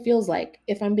relationship feels like,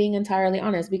 if I'm being entirely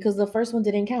honest, because the first one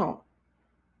didn't count.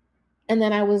 And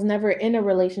then I was never in a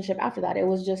relationship after that. It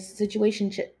was just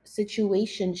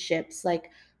situationships,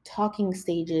 like talking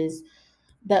stages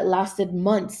that lasted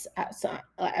months at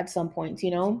some points,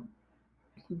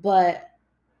 But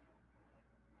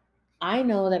I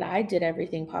know that I did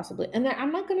everything possibly. And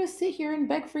I'm not going to sit here and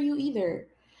beg for you either.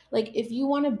 Like, if you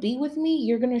want to be with me,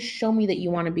 you're going to show me that you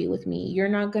want to be with me. You're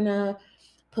not going to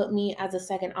put me as a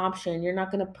second option. You're not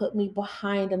going to put me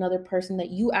behind another person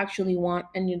that you actually want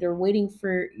and you're waiting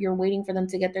for them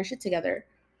to get their shit together.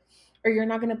 Or you're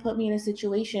not going to put me in a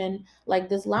situation like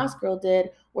this last girl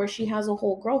did where she has a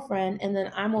whole girlfriend and then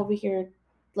I'm over here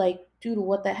like, dude,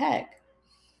 what the heck?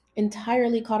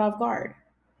 Entirely caught off guard.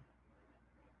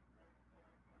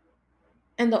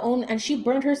 And she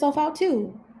burned herself out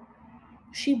too.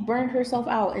 She burned herself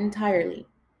out entirely.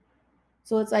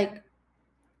 So it's like,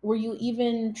 were you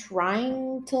even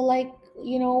trying to, like,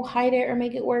 hide it or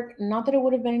make it work? Not that it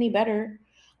would have been any better.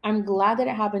 I'm glad that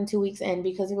it happened 2 weeks in,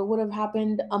 because if it would have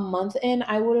happened a month in,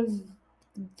 I would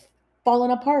have fallen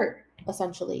apart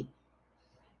essentially,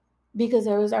 because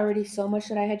there was already so much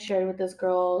that I had shared with this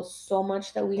girl, so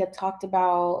much that we had talked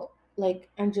about, like,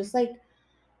 and just like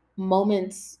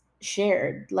moments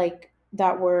shared, like,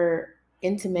 that were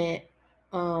intimate.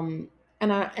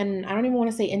 And I don't even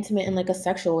want to say intimate in like a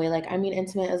sexual way. Like, I mean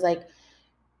intimate as like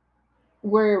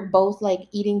we're both like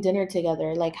eating dinner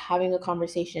together, like having a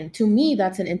conversation. To me,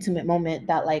 that's an intimate moment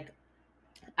that, like,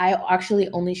 I actually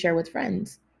only share with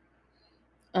friends,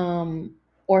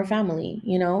 or family.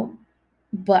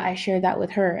 But I shared that with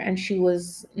her, and she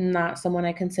was not someone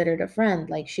I considered a friend.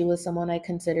 Like, she was someone I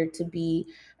considered to be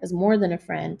as more than a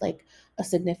friend, like a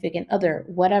significant other,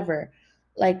 whatever.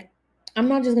 Like, I'm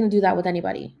not just gonna do that with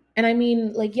anybody. And I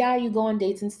mean, like, yeah, you go on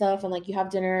dates and stuff, and like you have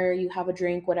dinner, you have a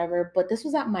drink, whatever. But this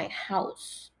was at my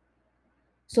house.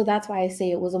 So that's why I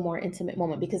say it was a more intimate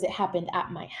moment, because it happened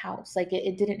at my house. Like,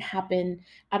 it didn't happen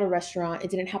at a restaurant. It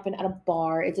didn't happen at a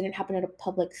bar. It didn't happen at a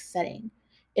public setting.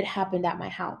 It happened at my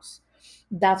house.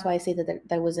 That's why I say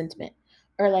that was intimate.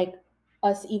 Or like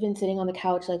us even sitting on the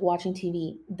couch, like watching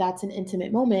TV. That's an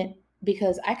intimate moment,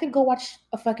 because I could go watch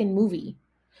a fucking movie.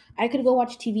 I could go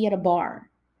watch TV at a bar.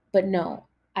 But no,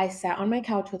 I sat on my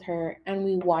couch with her and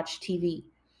we watched TV.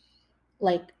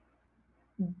 Like,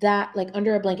 that, like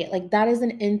under a blanket, like that is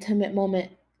an intimate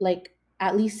moment, like,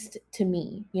 at least to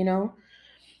me.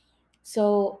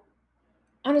 So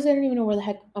honestly, I don't even know where the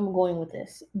heck I'm going with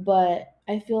this, but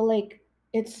I feel like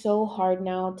it's so hard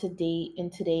now to date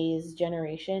in today's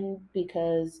generation,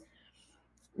 because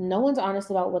no one's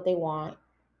honest about what they want.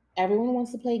 Everyone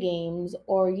wants to play games,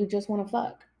 or you just want to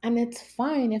fuck, and it's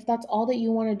fine if that's all that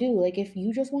you want to do. Like, if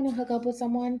you just want to hook up with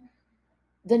someone,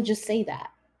 then just say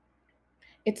that.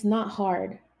 It's not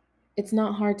hard. It's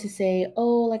not hard to say,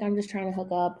 oh, like, I'm just trying to hook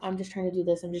up. I'm just trying to do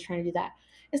this. I'm just trying to do that.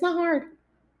 It's not hard.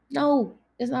 No,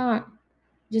 it's not.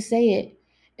 Just say it.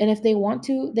 And if they want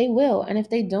to, they will. And if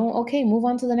they don't, okay, move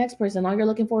on to the next person. All you're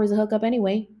looking for is a hookup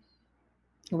anyway,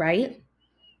 right?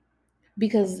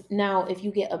 Because now if you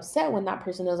get upset when that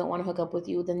person doesn't want to hook up with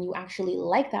you, then you actually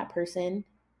like that person.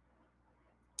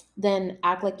 Then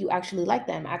act like you actually like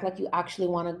them. Act like you actually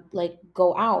want to, like,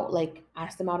 go out, like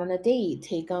ask them out on a date,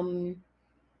 take them,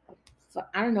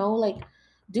 I don't know, like,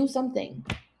 do something.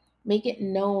 Make it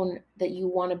known that you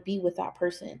want to be with that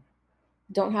person.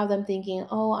 Don't have them thinking,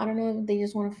 oh, I don't know if they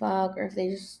just want to fuck, or if they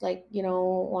just, like,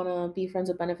 want to be friends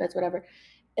with benefits, whatever.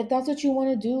 If that's what you want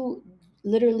to do,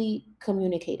 literally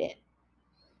communicate it.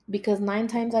 Because 9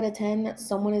 times out of 10,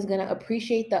 someone is going to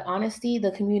appreciate the honesty,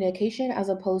 the communication, as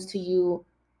opposed to you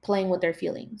playing with their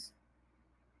feelings.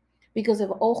 Because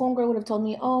if old homegirl would have told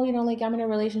me, oh, like, I'm in a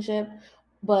relationship,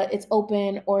 but it's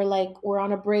open, or like we're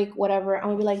on a break, whatever, I'm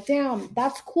gonna be like, damn,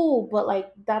 that's cool, but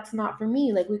like, that's not for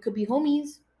me. Like, we could be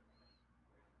homies.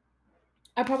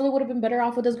 I probably would have been better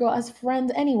off with this girl as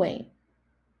friends anyway.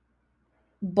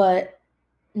 But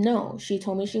no, she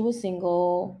told me she was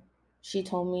single. She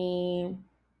told me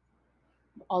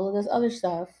all of this other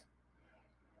stuff.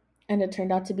 And it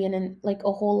turned out to be like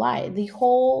a whole lie. The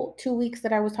whole 2 weeks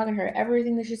that I was talking to her,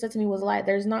 everything that she said to me was a lie.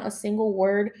 There's not a single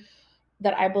word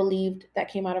that I believed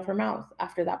that came out of her mouth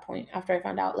after that point, after I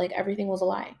found out. Like, everything was a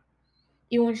lie.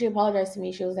 Even when she apologized to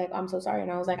me, she was like, I'm so sorry.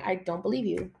 And I was like, I don't believe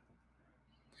you.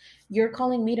 You're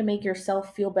calling me to make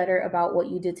yourself feel better about what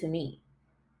you did to me.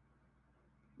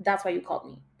 That's why you called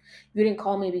me. You didn't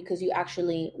call me because you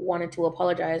actually wanted to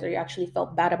apologize, or you actually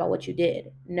felt bad about what you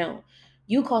did. No.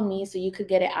 You called me so you could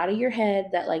get it out of your head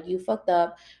that, like, you fucked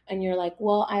up, and you're like,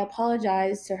 well, I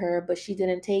apologized to her, but she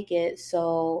didn't take it,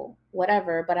 so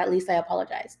whatever, but at least I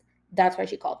apologized. That's why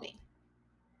she called me.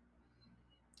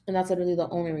 And that's literally the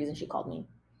only reason she called me.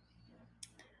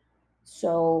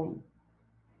 So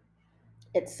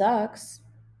it sucks.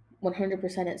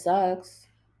 100% it sucks.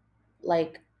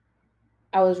 Like,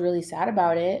 I was really sad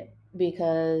about it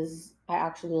because I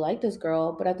actually like this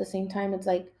girl, but at the same time, it's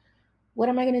like, what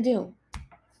am I going to do?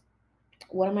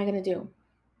 What am I going to do?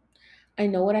 I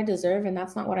know what I deserve, and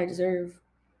that's not what I deserve.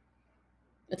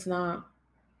 It's not.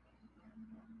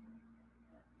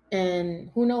 And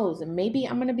who knows? Maybe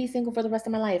I'm going to be single for the rest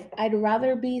of my life. I'd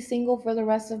rather be single for the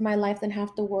rest of my life than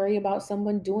have to worry about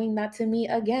someone doing that to me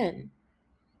again.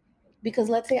 Because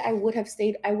let's say I would have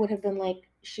stayed, I would have been like,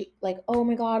 oh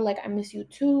my God, like I miss you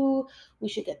too. We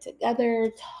should get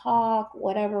together, talk,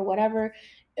 whatever, whatever.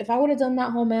 If I would have done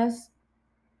that whole mess,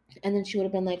 and then she would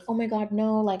have been like, oh my God,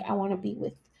 no, like I want to be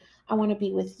with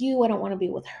you. I don't want to be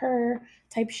with her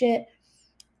type shit.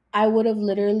 I would have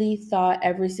literally thought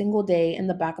every single day in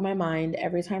the back of my mind,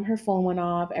 every time her phone went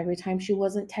off, every time she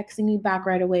wasn't texting me back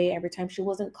right away, every time she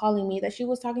wasn't calling me, that she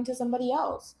was talking to somebody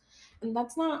else. And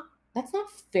that's not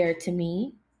fair to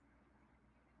me.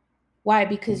 Why?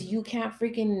 Because you can't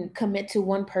freaking commit to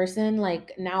one person.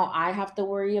 Like now I have to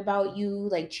worry about you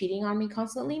like cheating on me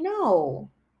constantly. No.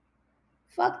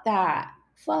 Fuck that.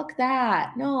 Fuck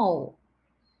that. No.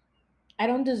 I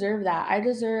don't deserve that. I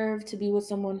deserve to be with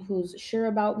someone who's sure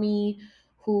about me,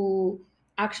 who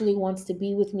actually wants to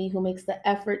be with me, who makes the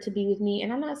effort to be with me.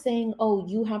 And I'm not saying, oh,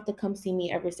 you have to come see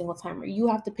me every single time, or you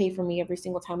have to pay for me every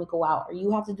single time we go out, or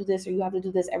you have to do this, or you have to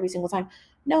do this every single time.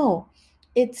 No,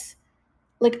 it's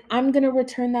like, I'm going to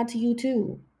return that to you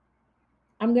too.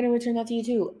 I'm going to return that to you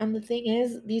too. And the thing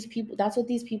is, these people, that's what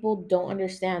these people don't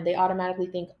understand. They automatically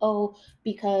think, oh,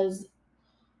 because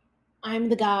I'm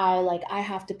the guy, like I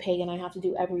have to pay and I have to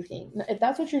do everything. If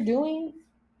that's what you're doing,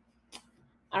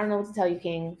 I don't know what to tell you,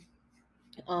 King.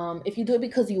 If you do it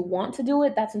because you want to do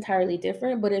it, that's entirely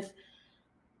different. But if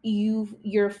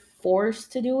you're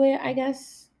forced to do it, I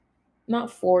guess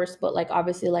not forced, but like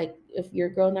obviously, like if your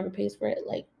girl never pays for it,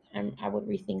 like I would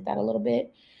rethink that a little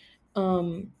bit.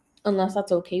 Um, Unless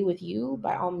that's okay with you,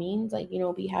 by all means, like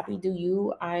be happy, do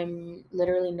you. I'm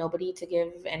literally nobody to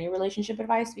give any relationship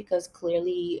advice because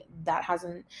clearly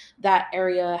that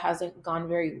area hasn't gone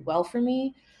very well for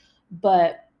me.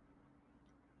 But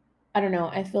I don't know.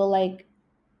 I feel like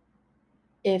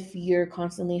if you're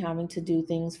constantly having to do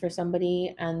things for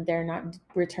somebody and they're not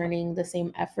returning the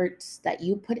same efforts that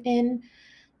you put in,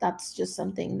 that's just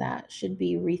something that should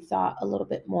be rethought a little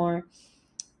bit more.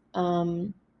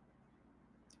 Um,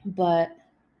 but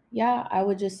yeah, I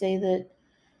would just say that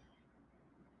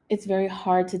it's very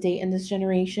hard to date in this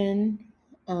generation.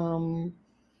 Um,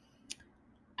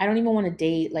 I don't even want to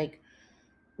date like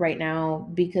right now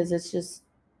because it's just,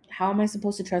 how am I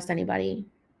supposed to trust anybody?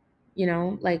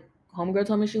 Like homegirl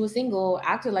told me she was single,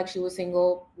 acted like she was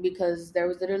single because there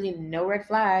was literally no red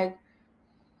flag.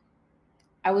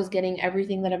 I was getting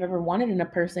everything that I've ever wanted in a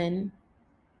person,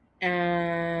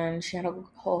 and she had a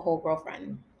whole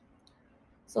girlfriend.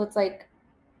 So it's like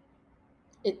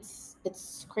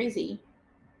it's crazy,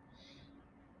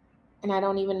 and I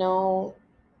don't even know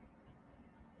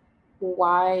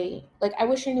why. Like I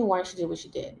wish I knew why she did what she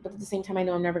did, but at the same time I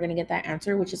know I'm never going to get that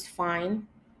answer, which is fine.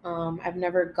 I've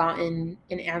never gotten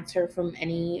an answer from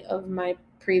any of my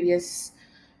previous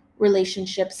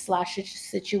relationships slash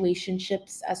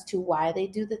situationships as to why they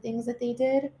do the things that they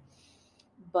did,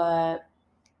 but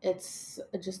it's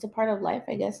just a part of life,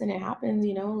 I guess, and it happens.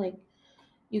 Like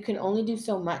you can only do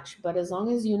so much, but as long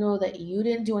as you know that you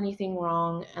didn't do anything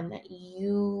wrong and that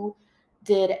you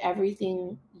did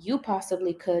everything you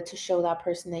possibly could to show that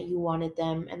person that you wanted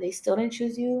them and they still didn't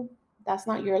choose you, that's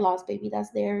not your loss, baby,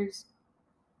 that's theirs.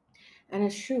 And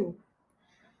it's true.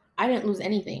 I didn't lose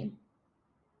anything.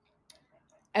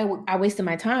 I wasted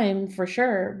my time for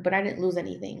sure, but I didn't lose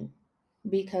anything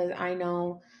because I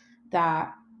know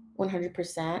that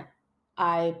 100%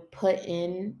 I put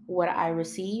in what I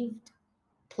received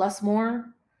plus more,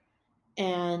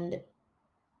 and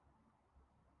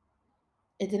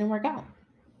it didn't work out.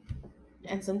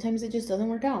 And sometimes it just doesn't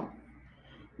work out.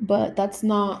 But that's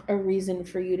not a reason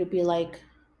for you to be like,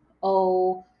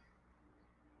 oh,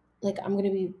 like I'm going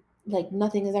to be like,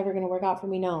 nothing is ever going to work out for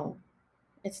me. No,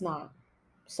 it's not.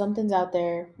 Something's out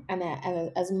there. And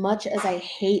as much as I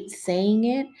hate saying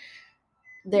it,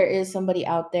 there is somebody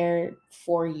out there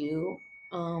for you.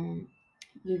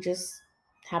 You just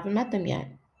haven't met them yet.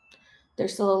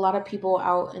 There's still a lot of people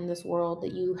out in this world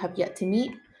that you have yet to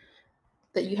meet,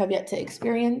 that you have yet to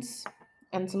experience.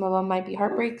 And some of them might be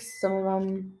heartbreaks, some of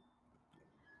them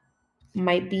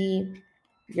might be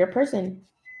your person.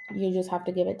 You just have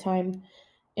to give it time.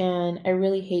 And I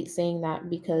really hate saying that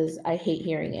because I hate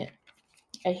hearing it.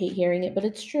 I hate hearing it, but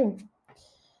it's true.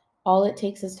 All it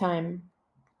takes is time.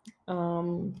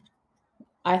 Um,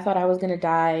 I thought I was going to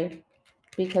die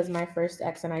because my first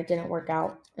ex and I didn't work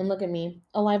out. And look at me,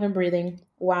 alive and breathing.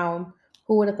 Wow.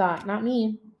 Who would have thought? Not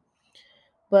me.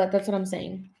 But that's what I'm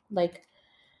saying. Like,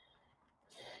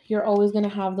 you're always going to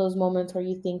have those moments where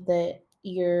you think that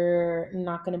you're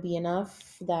not going to be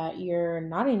enough, that you're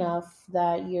not enough,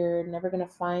 that you're never going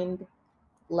to find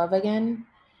love again.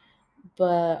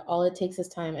 But all it takes is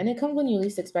time. And it comes when you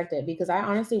least expect it, because I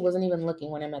honestly wasn't even looking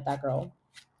when I met that girl.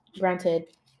 Granted,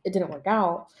 it didn't work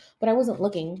out, but I wasn't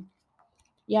looking.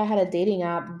 Yeah, I had a dating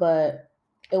app, but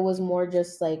it was more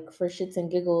just like for shits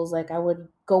and giggles. Like I would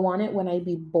go on it when I'd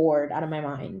be bored out of my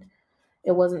mind.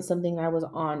 It wasn't something I was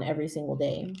on every single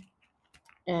day.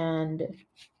 And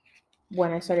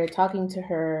when I started talking to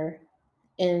her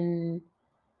in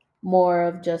more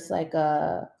of just like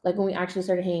when we actually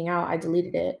started hanging out, I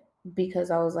deleted it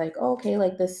because I was like, oh, okay,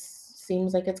 like this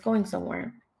seems like it's going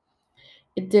somewhere.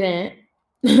 It didn't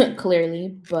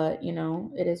clearly, but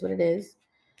it is what it is.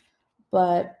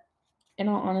 But in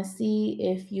all honesty,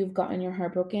 if you've gotten your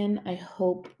heart broken, I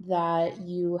hope that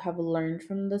you have learned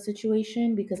from the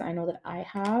situation, because I know that I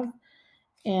have.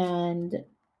 And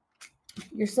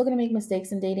you're still going to make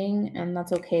mistakes in dating, and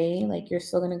that's okay. Like, you're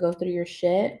still going to go through your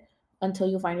shit until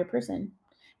you find your person.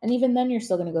 And even then, you're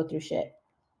still going to go through shit.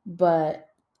 But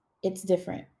it's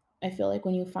different. I feel like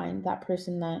when you find that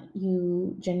person that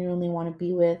you genuinely want to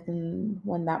be with, and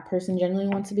when that person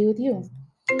genuinely wants to be with you.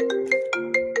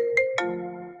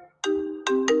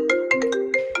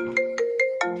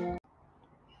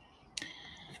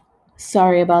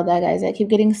 Sorry about that, guys. I keep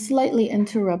getting slightly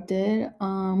interrupted.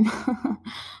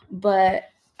 But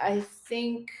I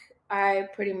think I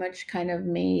pretty much kind of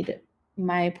made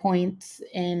my points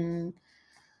in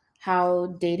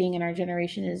how dating in our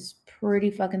generation is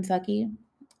pretty fucking sucky.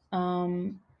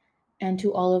 Um, and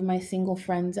to all of my single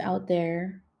friends out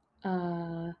there,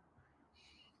 I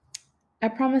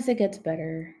promise it gets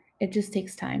better. It just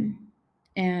takes time.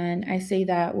 And I say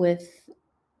that with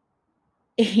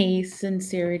a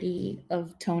sincerity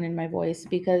of tone in my voice,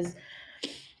 because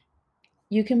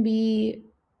you can be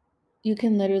you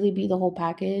can literally be the whole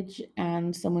package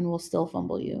and someone will still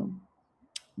fumble you.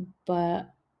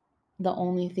 But the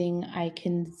only thing I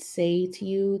can say to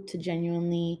you to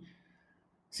genuinely,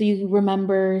 so you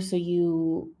remember, so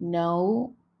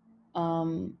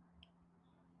um,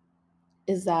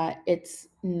 is that it's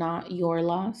not your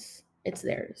loss, it's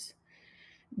theirs.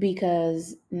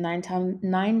 Because nine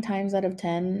times out of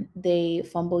 10, they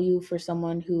fumble you for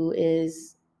someone who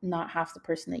is not half the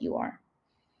person that you are.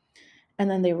 And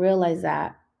then they realize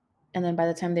that. And then by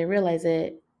the time they realize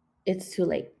it, it's too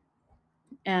late.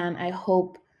 And I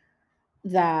hope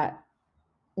that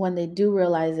when they do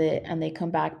realize it and they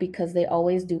come back, because they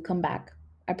always do come back,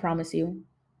 I promise you,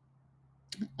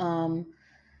 um,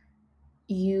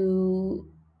 you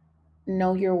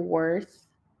know your worth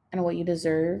and what you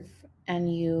deserve,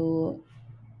 and you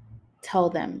tell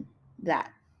them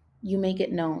that. You make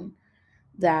it known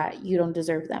that you don't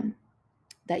deserve them,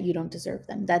 that you don't deserve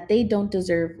them, that they don't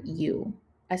deserve you.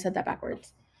 I said that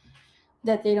backwards.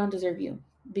 That they don't deserve you,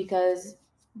 because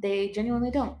they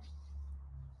genuinely don't.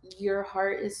 Your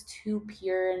heart is too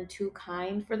pure and too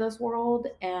kind for this world.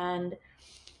 And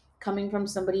coming from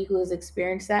somebody who has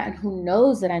experienced that and who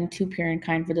knows that I'm too pure and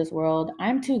kind for this world,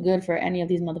 I'm too good for any of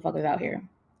these motherfuckers out here,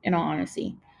 in all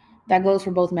honesty. That goes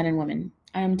for both men and women.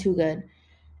 I am too good.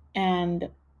 And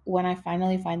when I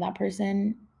finally find that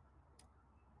person,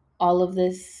 all of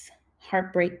this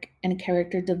heartbreak and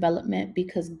character development,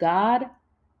 because God,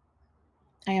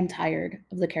 I am tired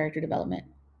of the character development.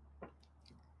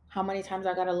 How many times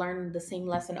I got to learn the same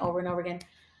lesson over and over again,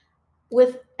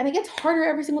 and it gets harder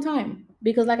every single time,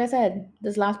 because like I said,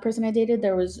 this last person I dated,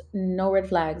 there was no red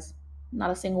flags,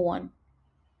 not a single one.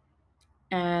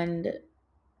 And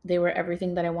they were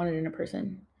everything that I wanted in a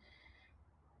person.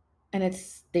 And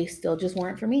they still just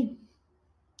weren't for me.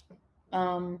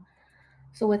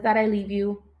 So with that, I leave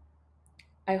you.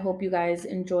 I hope you guys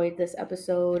enjoyed this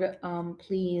episode.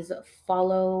 Please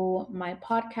follow my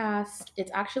podcast.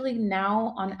 It's actually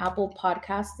now on Apple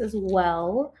Podcasts as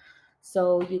well.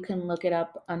 So you can look it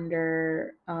up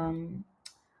under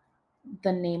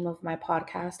the name of my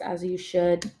podcast, as you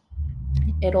should.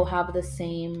 It'll have the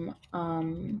same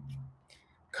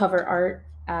cover art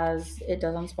as it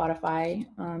does on Spotify.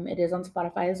 It is on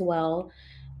Spotify as well.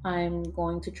 I'm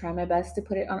going to try my best to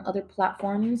put it on other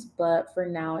platforms, but for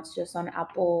now it's just on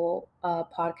Apple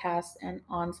Podcasts and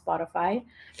on Spotify.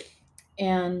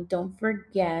 And don't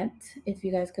forget, if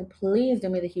you guys could please do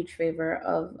me the huge favor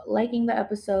of liking the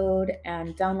episode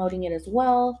and downloading it as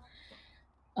well,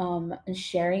 and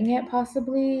sharing it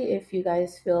possibly, if you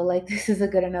guys feel like this is a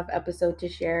good enough episode to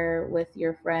share with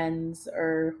your friends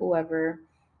or whoever.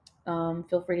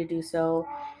 Feel free to do so.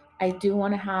 I do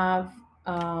want to have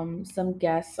some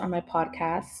guests on my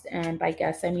podcast, and by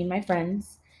guests I mean my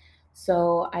friends.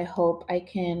 So I hope I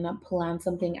can plan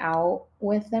something out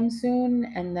with them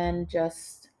soon, and then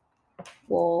just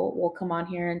we'll come on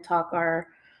here and talk our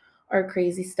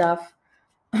crazy stuff.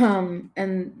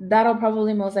 And that'll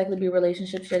probably most likely be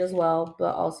relationship shit as well,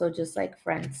 but also just like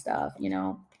friend stuff,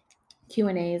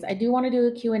 Q&As. I do want to do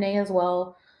a Q&A as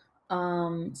well.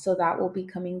 So that will be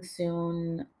coming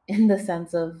soon, in the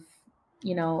sense of,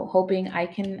 hoping I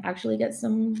can actually get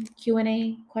some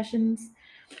Q&A questions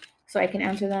so I can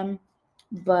answer them.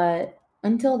 But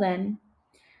until then,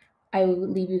 I will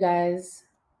leave you guys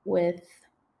with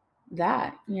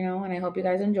that, and I hope you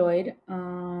guys enjoyed.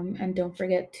 And don't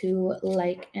forget to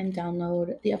like and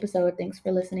download the episode. Thanks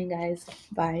for listening, guys.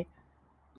 Bye.